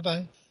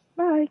 Bye-bye.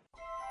 Bye.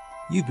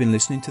 You've been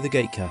listening to The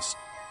Gatecast,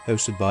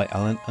 hosted by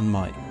Alan and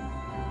Mike.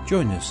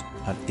 Join us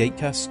at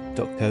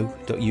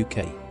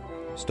gatecast.co.uk.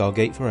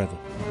 Stargate forever.